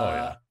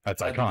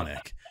 That's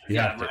iconic. You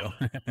have to.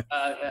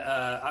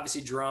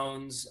 Obviously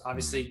drones,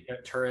 obviously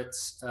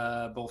turrets,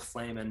 both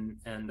flame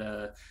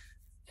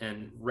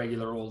and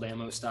regular old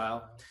ammo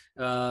style.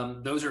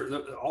 Those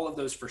are all of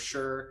those for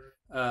sure.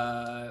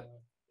 I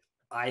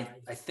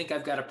think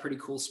I've got a pretty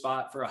cool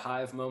spot for a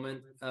hive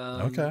moment.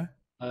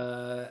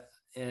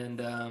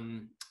 And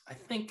I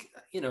think,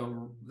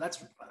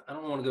 that's, I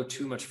don't want to go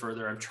too much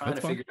further. I'm trying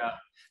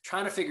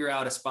to figure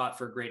out a spot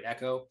for a great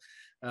echo.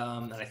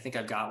 And I think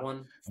I've got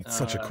one. It's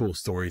such a cool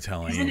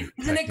storytelling.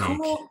 Isn't it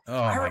cool?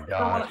 Oh my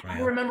gosh, man. I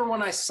remember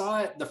when I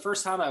saw it the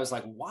first time, I was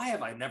like, why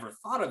have I never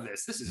thought of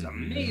this? This is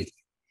amazing.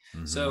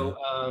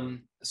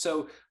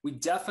 So we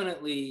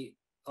definitely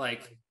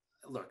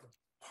look,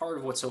 part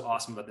of what's so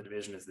awesome about the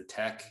Division is the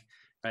tech,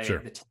 right? Sure.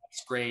 The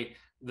tech's great.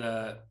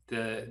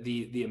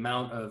 The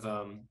amount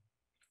of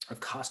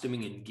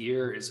costuming and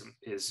gear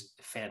is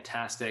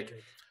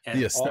fantastic. And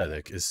the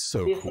aesthetic is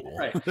so cool.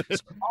 Right.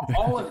 So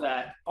all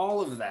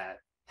of that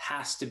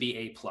has to be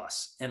A+.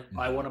 And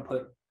I want to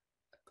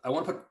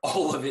put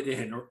all of it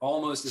in, or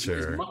almost as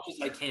much as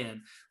I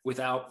can,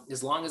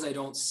 as long as I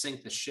don't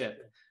sink the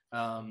ship.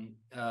 I'm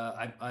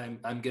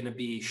going to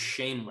be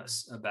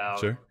shameless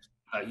about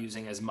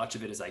using as much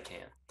of it as I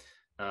can.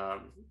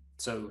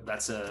 So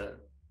that's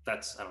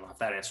that's, I don't know if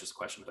that answers the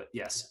question, but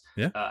yes,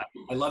 Yeah.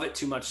 I love it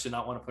too much to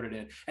not want to put it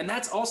in. And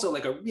that's also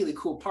like a really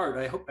cool part.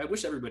 I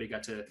wish everybody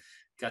got to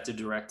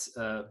direct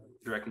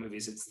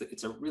movies.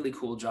 It's a really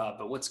cool job.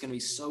 But what's going to be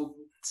so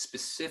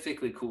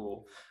specifically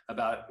cool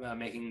about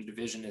making The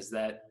Division is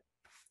that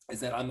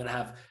I'm going to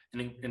have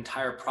an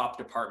entire prop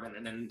department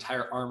and an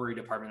entire armory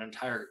department, an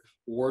entire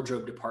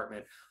wardrobe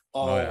department,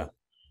 all Oh yeah.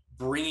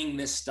 bringing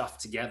this stuff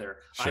together.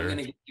 Sure.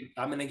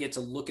 I'm gonna get to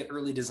look at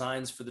early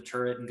designs for the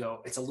turret and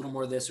go, it's a little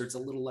more this or it's a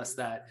little less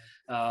that.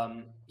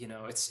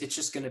 It's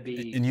just gonna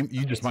be. And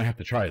you just might have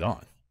to try it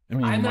on. I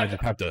mean, you might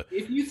just have to.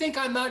 If you think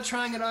I'm not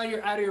trying it on,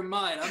 you're out of your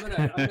mind. I'm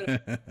gonna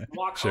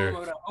walk home.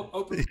 I'm gonna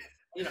open.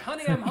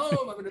 Honey, I'm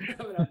home.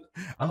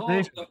 I'm an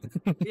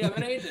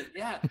agent.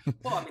 Yeah.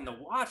 Well, I mean, the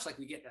watch, like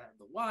we get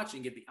the watch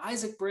and get the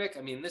Isaac brick.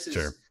 I mean, this is.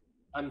 Sure.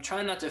 I'm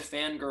trying not to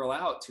fangirl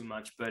out too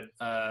much, but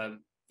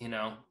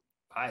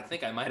I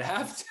think I might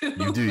have to.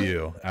 You do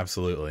you.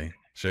 Absolutely.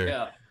 Sure.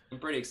 Yeah, I'm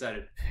pretty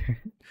excited.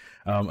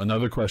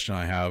 Another question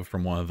I have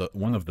from one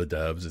of the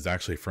devs is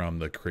actually from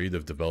the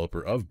creative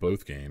developer of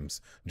both games,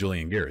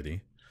 Julian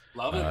Garrity.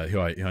 Love it. Who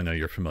I know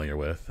you're familiar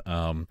with.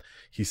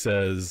 He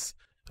says,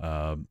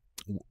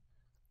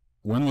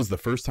 when was the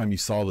first time you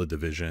saw The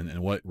Division,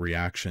 and what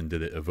reaction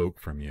did it evoke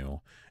from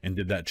you, and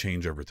did that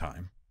change over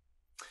time?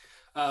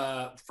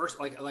 First,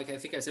 like I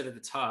think I said at the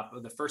top,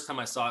 the first time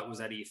I saw it was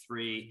at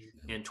E3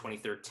 in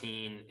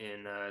 2013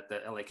 in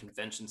the LA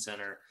Convention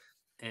Center,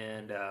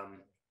 and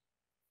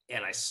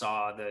I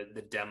saw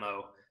the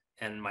demo,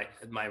 and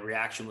my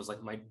reaction was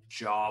like my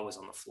jaw was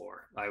on the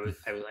floor. I was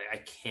like, I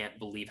can't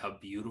believe how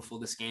beautiful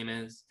this game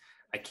is.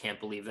 I can't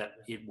believe that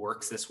it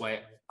works this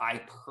way.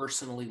 I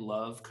personally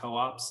love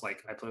co-ops.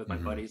 Like I play with my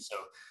buddies, so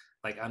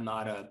like I'm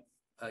not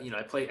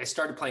I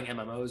started playing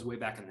MMOs way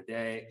back in the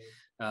day.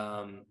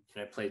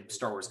 And I played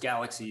Star Wars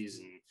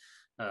Galaxies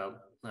and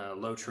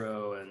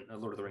Lotro and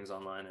Lord of the Rings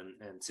Online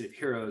and City of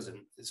Heroes. And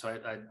so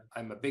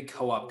I'm a big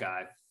co-op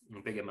guy. I'm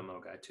a big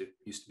MMO guy too,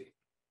 used to be.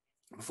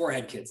 Before I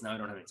had kids, now I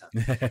don't have any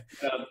time.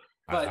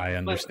 I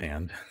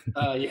understand.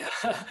 So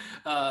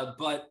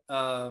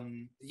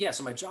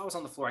my jaw was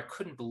on the floor. I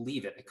couldn't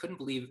believe it. I couldn't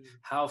believe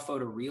how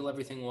photoreal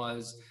everything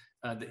was.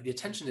 The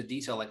attention to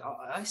detail, like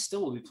I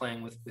still will be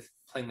playing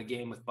playing the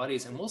game with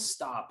buddies, and we'll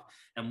stop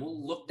and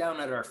we'll look down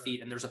at our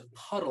feet, and there's a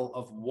puddle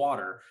of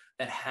water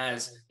that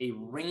has a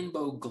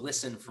rainbow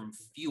glisten from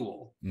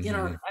fuel at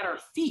our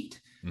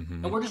feet,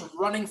 and we're just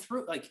running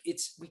through. Like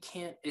it's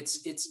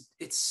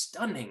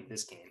stunning.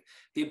 This game,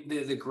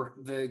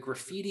 the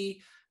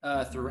graffiti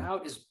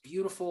throughout is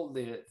beautiful.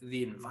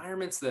 The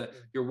environments,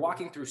 you're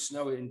walking through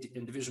snow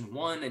in Division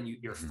 1, and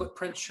your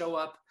footprints show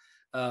up.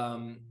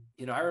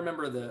 I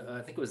remember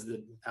I think it was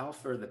the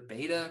alpha or the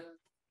beta.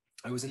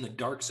 I was in the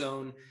dark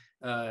zone,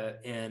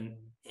 and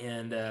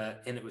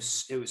it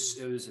was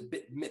a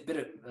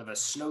bit of a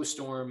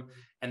snowstorm,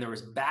 and there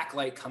was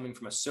backlight coming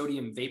from a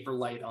sodium vapor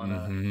light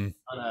on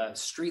a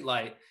street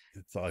light.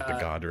 It's like the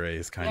God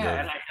rays kind of.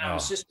 And I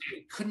was just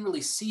couldn't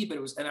really see, but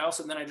it was, and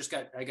then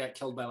I got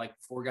killed by like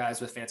 4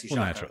 guys with fancy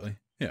shotguns. Naturally,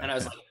 yeah. And I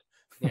was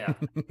like,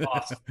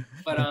 awesome.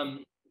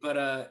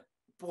 But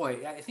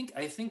boy, I think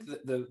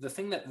the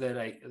thing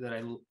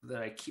that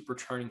I keep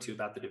returning to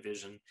about The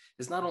Division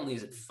is not only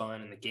is it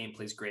fun and the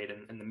gameplay's great,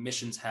 and the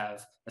missions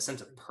have a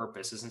sense of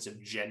purpose, a sense of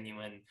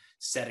genuine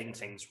setting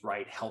things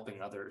right,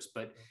 helping others,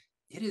 but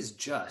it is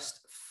just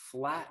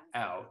flat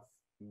out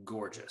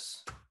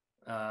gorgeous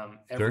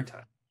every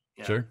time.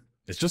 Yeah. Sure,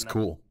 it's just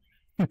cool.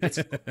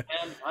 And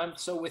I'm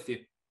so with you.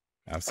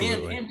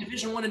 Absolutely. And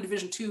Division 1 and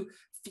Division 2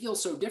 feel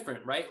so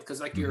different, right?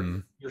 Because like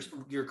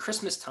your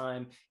Christmas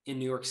time in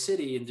New York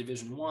City in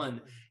Division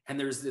 1, and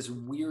there's this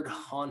weird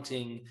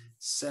haunting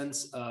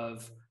sense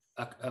of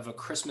a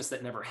Christmas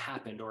that never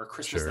happened, or a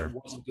Christmas that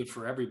wasn't good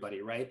for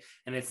everybody, right?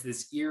 And it's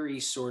this eerie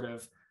sort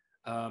of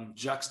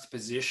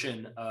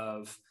juxtaposition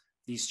of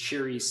these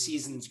cheery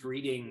season's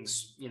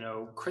greetings,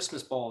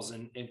 Christmas balls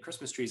and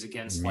Christmas trees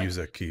against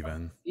music, like,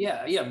 even.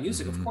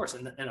 Music, of course,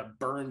 and a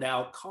burned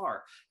out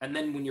car. And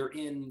then when you're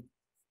in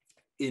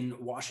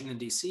Washington,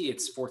 D.C.,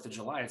 it's 4th of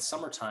July, it's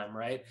summertime,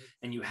 right?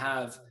 And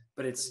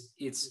but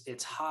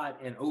it's hot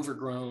and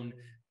overgrown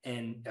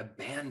and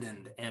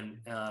abandoned, and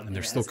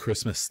there's still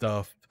Christmas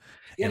stuff.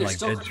 Yeah, and there's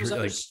still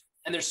Christmas,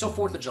 and there's still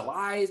 4th of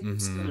July.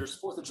 There's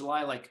 4th of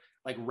July, like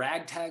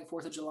ragtag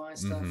 4th of July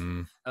stuff.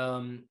 And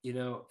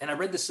I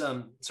read this,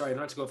 sorry, I don't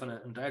have to go off on a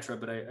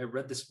diatribe, but I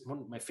read this, one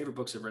of my favorite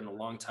books I've read in a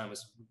long time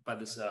was by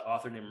this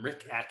author named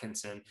Rick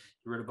Atkinson.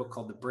 He wrote a book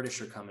called The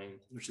British Are Coming,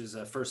 which is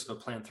first of a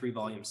planned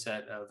 3-volume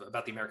set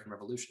about the American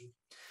Revolution.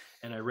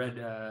 And I read,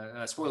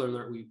 spoiler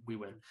alert, we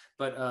win.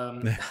 But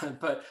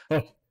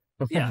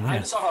yeah,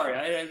 I'm sorry.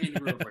 I didn't mean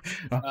to ruin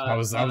it. I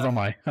was on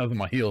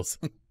my heels.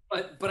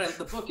 But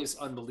the book is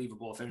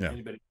unbelievable. If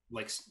anybody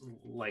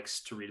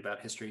likes to read about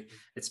history,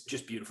 it's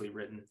just beautifully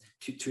written.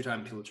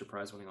 Two-time Pulitzer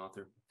Prize winning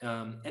author.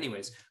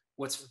 Anyways,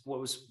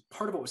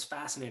 part of what was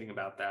fascinating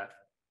about that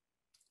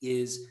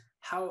is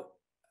how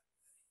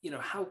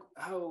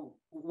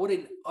what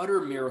an utter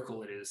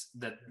miracle it is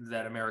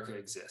that America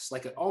exists,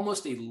 like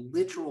almost a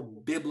literal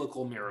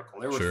biblical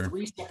miracle. There were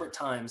 3 separate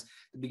times at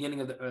the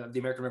beginning of the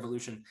American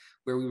Revolution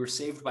where we were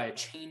saved by a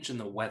change in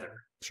the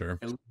weather. Sure.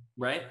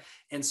 Right.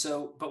 And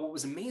so, but what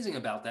was amazing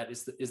about that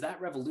is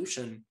that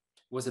revolution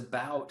was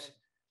about,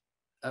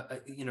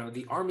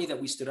 the army that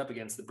we stood up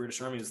against. The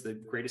British Army is the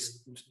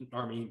greatest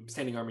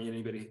standing army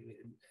anybody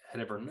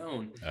had ever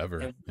known. Ever.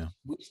 And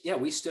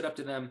we stood up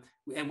to them,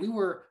 and we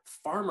were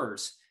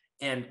farmers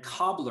and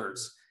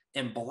cobblers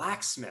and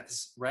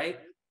blacksmiths, right?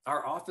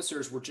 Our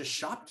officers were just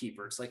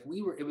shopkeepers. Like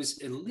it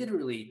was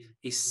literally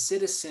a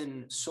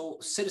citizen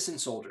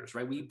soldiers,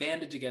 right? We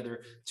banded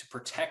together to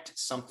protect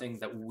something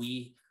that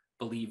we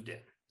believed in.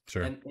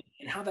 Sure. And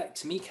how that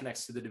to me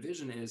connects to The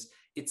Division is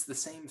it's the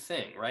same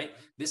thing, right?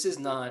 This is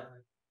not,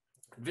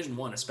 Division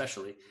 1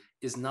 especially,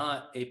 is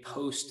not a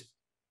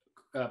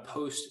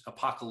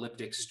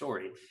post-apocalyptic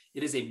story.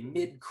 It is a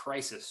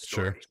mid-crisis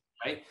story,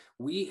 right?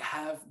 We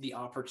have the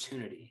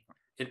opportunity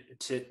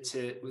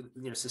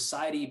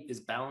society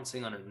is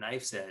balancing on a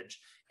knife's edge,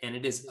 and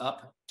it is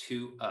up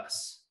to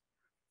us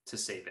to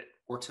save it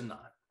or to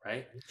not,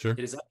 right? Sure. It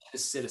is up to the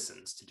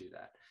citizens to do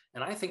that.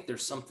 And I think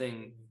there's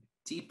something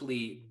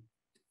deeply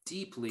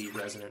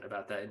resonant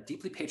about that, and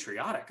deeply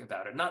patriotic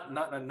about it. Not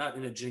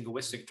in a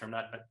jingoistic term,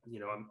 not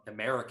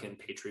American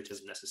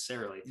patriotism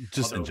necessarily.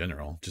 Just in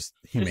general, just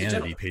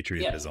humanity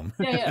patriotism.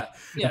 Yeah,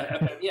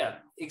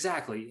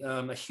 exactly.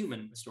 A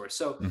human story.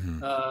 So,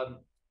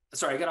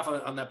 sorry, I got off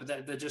on that, but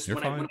that just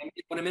when I'm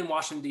in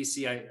Washington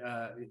D.C.,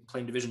 I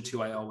playing Division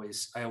 2, I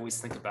always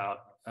think about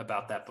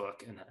that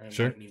book and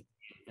sure.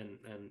 And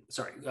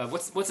sorry,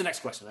 what's the next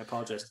question? I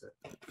apologize.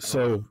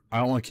 So I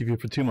don't want to keep you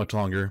for too much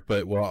longer,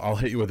 but I'll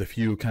hit you with a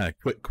few kind of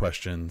quick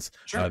questions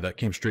that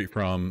came straight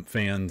from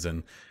fans,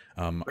 and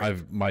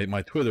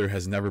my Twitter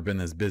has never been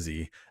as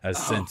busy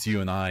as since you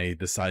and I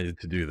decided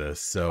to do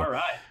this. So, all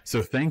right.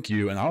 So thank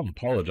you, and I'll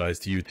apologize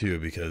to you too,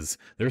 because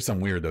there's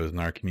some weirdos in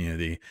our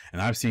community,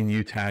 and I've seen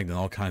you tagged in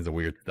all kinds of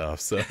weird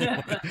stuff. So,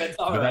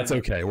 that's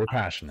okay. We're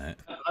passionate.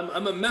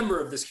 I'm a member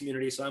of this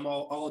community, so I'm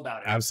all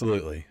about it.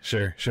 Absolutely,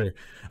 sure. So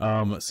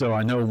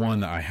I know one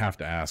that I have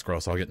to ask, or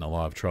else I'll get in a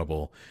lot of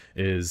trouble.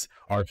 Is,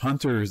 are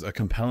hunters a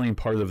compelling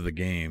part of the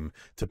game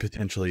to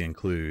potentially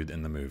include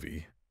in the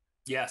movie?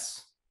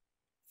 Yes.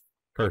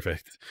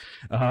 Perfect.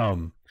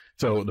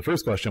 So the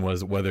first question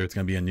was whether it's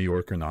going to be in New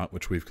York or not,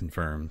 which we've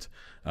confirmed.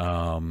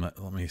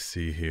 Let me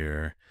see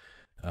here.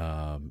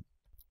 I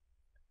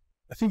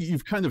think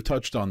you've kind of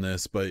touched on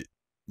this, but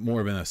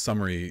more of in a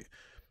summary.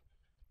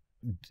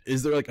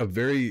 Is there like a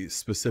very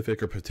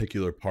specific or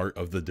particular part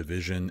of the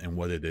Division and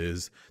what it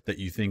is that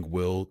you think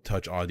will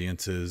touch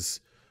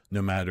audiences,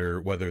 no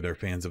matter whether they're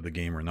fans of the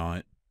game or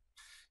not?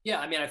 Yeah,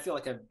 I mean, I feel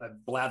like I've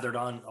blathered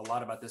on a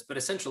lot about this, but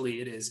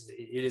essentially, it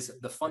is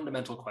the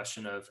fundamental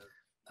question of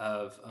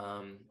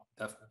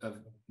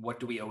what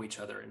do we owe each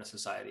other in a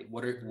society?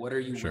 What are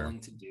you willing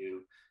to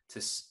do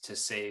to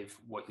save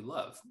what you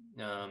love?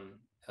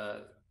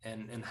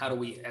 And how do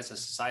we, as a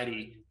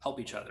society,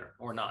 help each other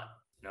or not?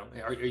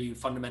 Are you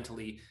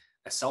fundamentally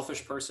a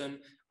selfish person,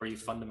 or are you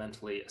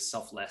fundamentally a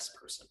selfless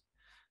person?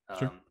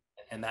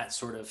 And that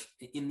sort of,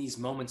 in these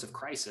moments of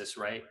crisis,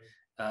 right?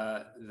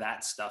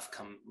 That stuff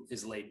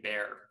is laid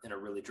bare in a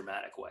really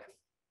dramatic way.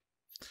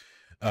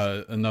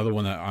 Another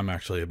one that I'm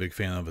actually a big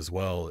fan of as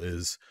well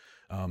is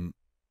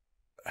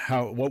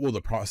what will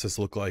the process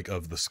look like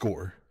of the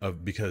score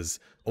because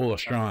Ola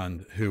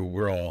Strand, who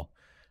we're all,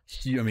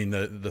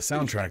 the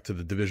soundtrack to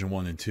the Division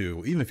 1 and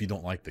 2, even if you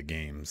don't like the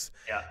games,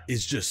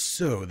 is just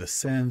so the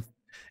synth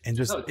and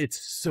just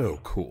it's so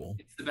cool.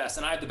 It's the best,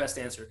 and I have the best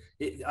answer.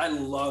 I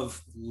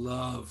love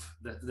the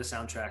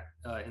soundtrack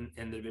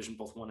in the Division,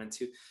 both 1 and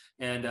 2,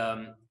 and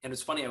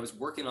it's funny. I was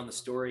working on the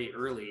story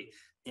early,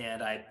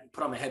 and I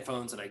put on my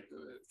headphones and I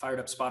fired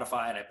up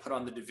Spotify and I put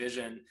on the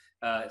Division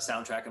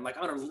soundtrack. I'm like,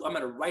 I'm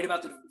gonna write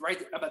about the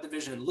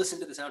Division and listen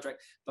to the soundtrack,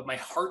 but my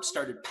heart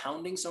started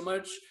pounding so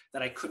much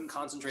that I couldn't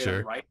concentrate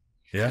on writing.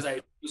 Because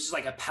it was just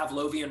like a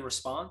Pavlovian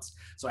response,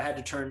 so I had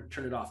to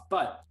turn it off.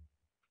 But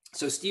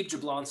so Steve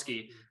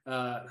Jablonsky,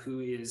 who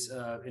is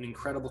an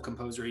incredible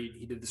composer,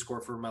 he did the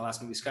score for my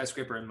last movie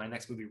Skyscraper and my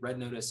next movie Red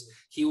Notice.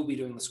 He will be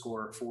doing the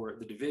score for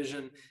the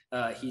Division.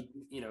 He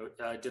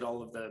did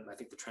all of the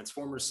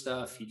Transformers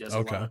stuff. He does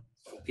a lot of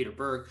Peter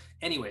Berg.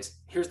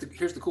 Anyways, here's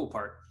the cool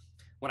part.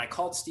 When I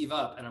called Steve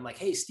up and I'm like,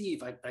 hey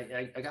Steve, I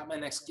got my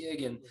next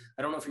gig and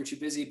I don't know if you're too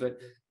busy,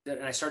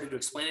 and I started to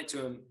explain it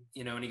to him,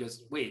 and he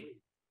goes, wait,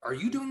 are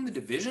you doing the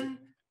Division?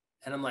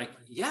 And I'm like,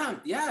 yeah.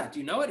 Do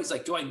you know it? He's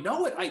like, do I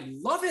know it? I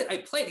love it. I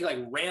played. He like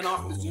ran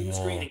off the Zoom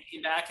screen and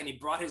came back, and he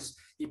brought his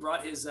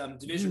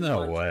Division.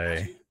 No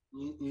way.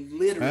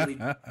 Literally,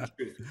 the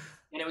truth.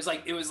 And it was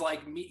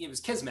like me. It was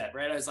kismet,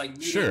 right? I was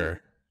like, sure.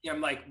 I'm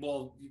like,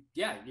 well,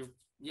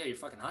 you're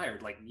fucking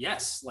hired. Like,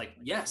 yes.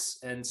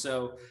 And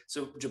so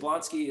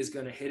Jablonsky is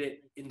going to hit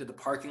it into the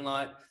parking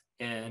lot.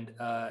 And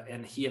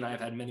he and I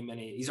have had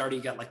many, he's already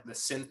got like the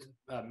synth.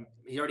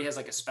 He already has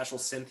like a special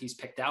synth he's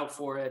picked out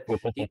for it.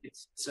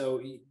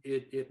 So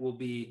it will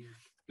be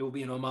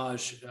an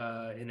homage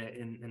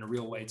in a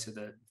real way to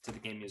the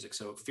game music.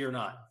 So fear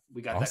not,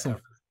 we got that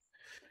covered.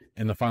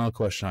 And the final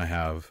question I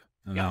have,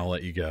 and then I'll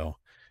let you go,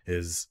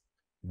 is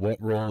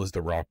what role is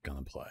The Rock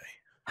gonna play?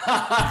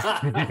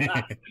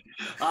 I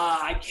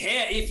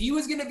can't. If he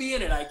was gonna be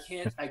in it, I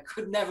can't. I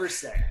could never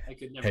say.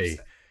 Say.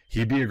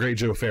 He'd be a great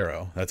Joe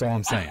Farrow. That's all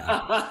I'm saying.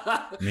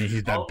 I mean,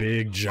 he's that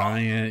big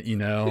giant, you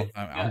know.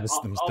 I'm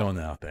just throwing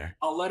it out there.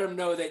 I'll let him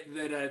know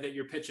that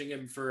you're pitching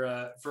him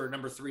for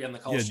number 3 on the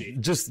call sheet.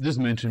 Just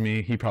mention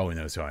me. He probably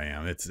knows who I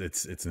am.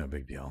 It's no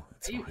big deal.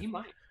 He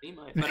might.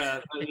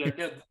 But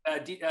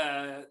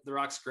The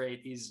Rock's great.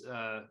 He's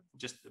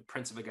just a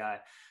prince of a guy.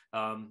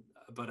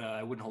 But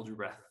I wouldn't hold your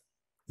breath.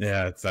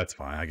 Yeah, that's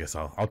fine. I guess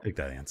I'll take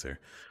that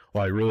answer.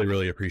 Well, I really,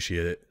 really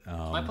appreciate it.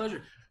 My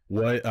pleasure.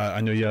 What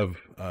I know you have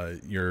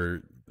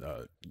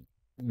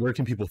where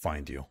can people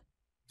find you?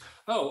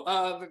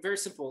 Very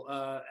simple.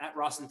 At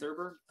Rawson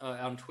Thurber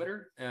on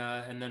Twitter,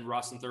 and then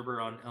Rawson Thurber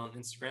on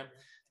Instagram.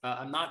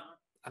 I'm not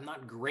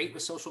great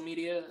with social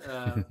media,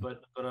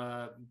 but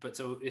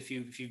so if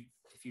you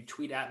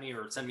tweet at me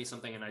or send me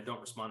something and I don't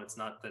respond, it's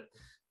not that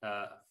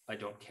I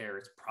don't care.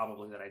 It's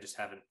probably that I just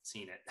haven't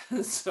seen it.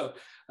 So,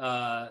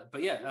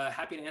 but yeah,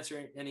 happy to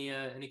answer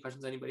any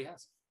questions anybody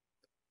has.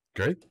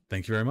 Great.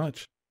 Thank you very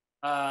much.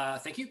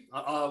 Thank you.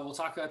 We'll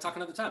talk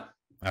another time.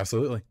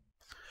 Absolutely.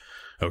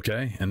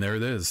 Okay. And there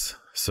it is.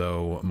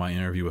 So my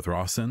interview with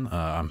Rawson,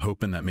 I'm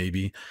hoping that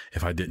maybe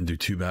if I didn't do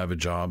too bad of a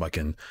job, I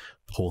can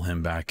pull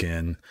him back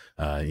in,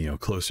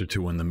 closer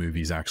to when the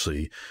movie's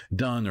actually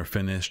done or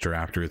finished or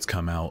after it's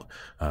come out.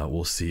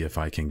 We'll see if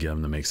I can get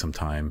him to make some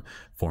time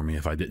for me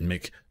if I didn't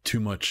make too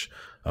much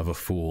of a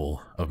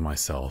fool of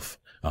myself.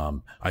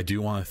 I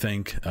do want to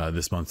thank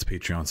this month's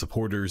Patreon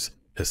supporters: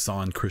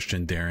 Hassan,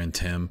 Christian, Darren,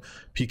 Tim,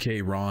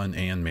 PK, Ron,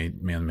 and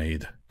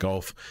Man-Made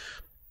Golf.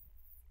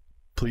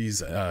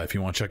 Please, if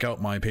you want to check out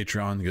my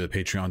Patreon, go to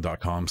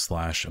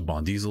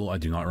patreon.com/BondDiesel. I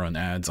do not run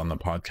ads on the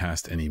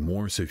podcast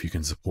anymore, so if you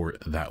can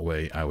support that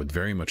way, I would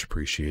very much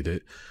appreciate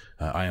it.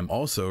 I am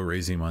also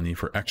raising money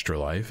for Extra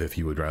Life if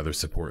you would rather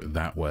support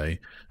that way.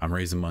 I'm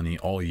raising money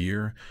all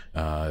year.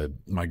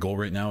 My goal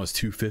right now is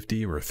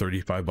 $250. We're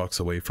 $35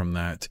 away from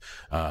that.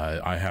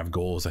 I have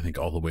goals, I think,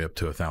 all the way up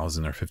to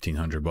 $1,000 or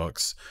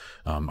 $1,500.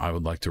 I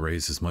would like to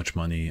raise as much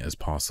money as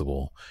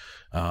possible.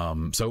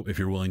 So if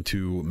you're willing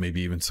to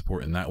maybe even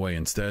support in that way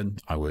instead,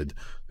 I would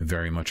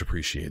very much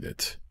appreciate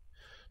it.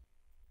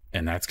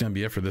 And that's going to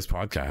be it for this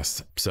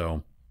podcast.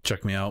 So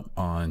check me out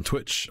on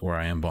Twitch, where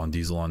I am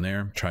BondDiesel on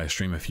there. Try to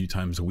stream a few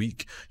times a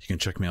week. You can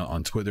check me out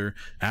on Twitter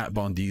at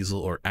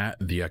BondDiesel or at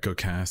the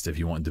EchoCast if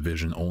you want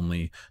division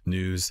only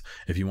news.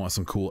 If you want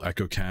some cool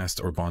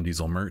EchoCast or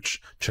BondDiesel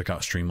merch, check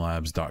out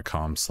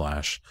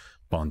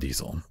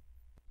streamlabs.com/BondDiesel.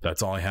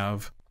 That's all I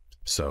have.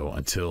 So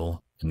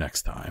until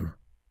next time.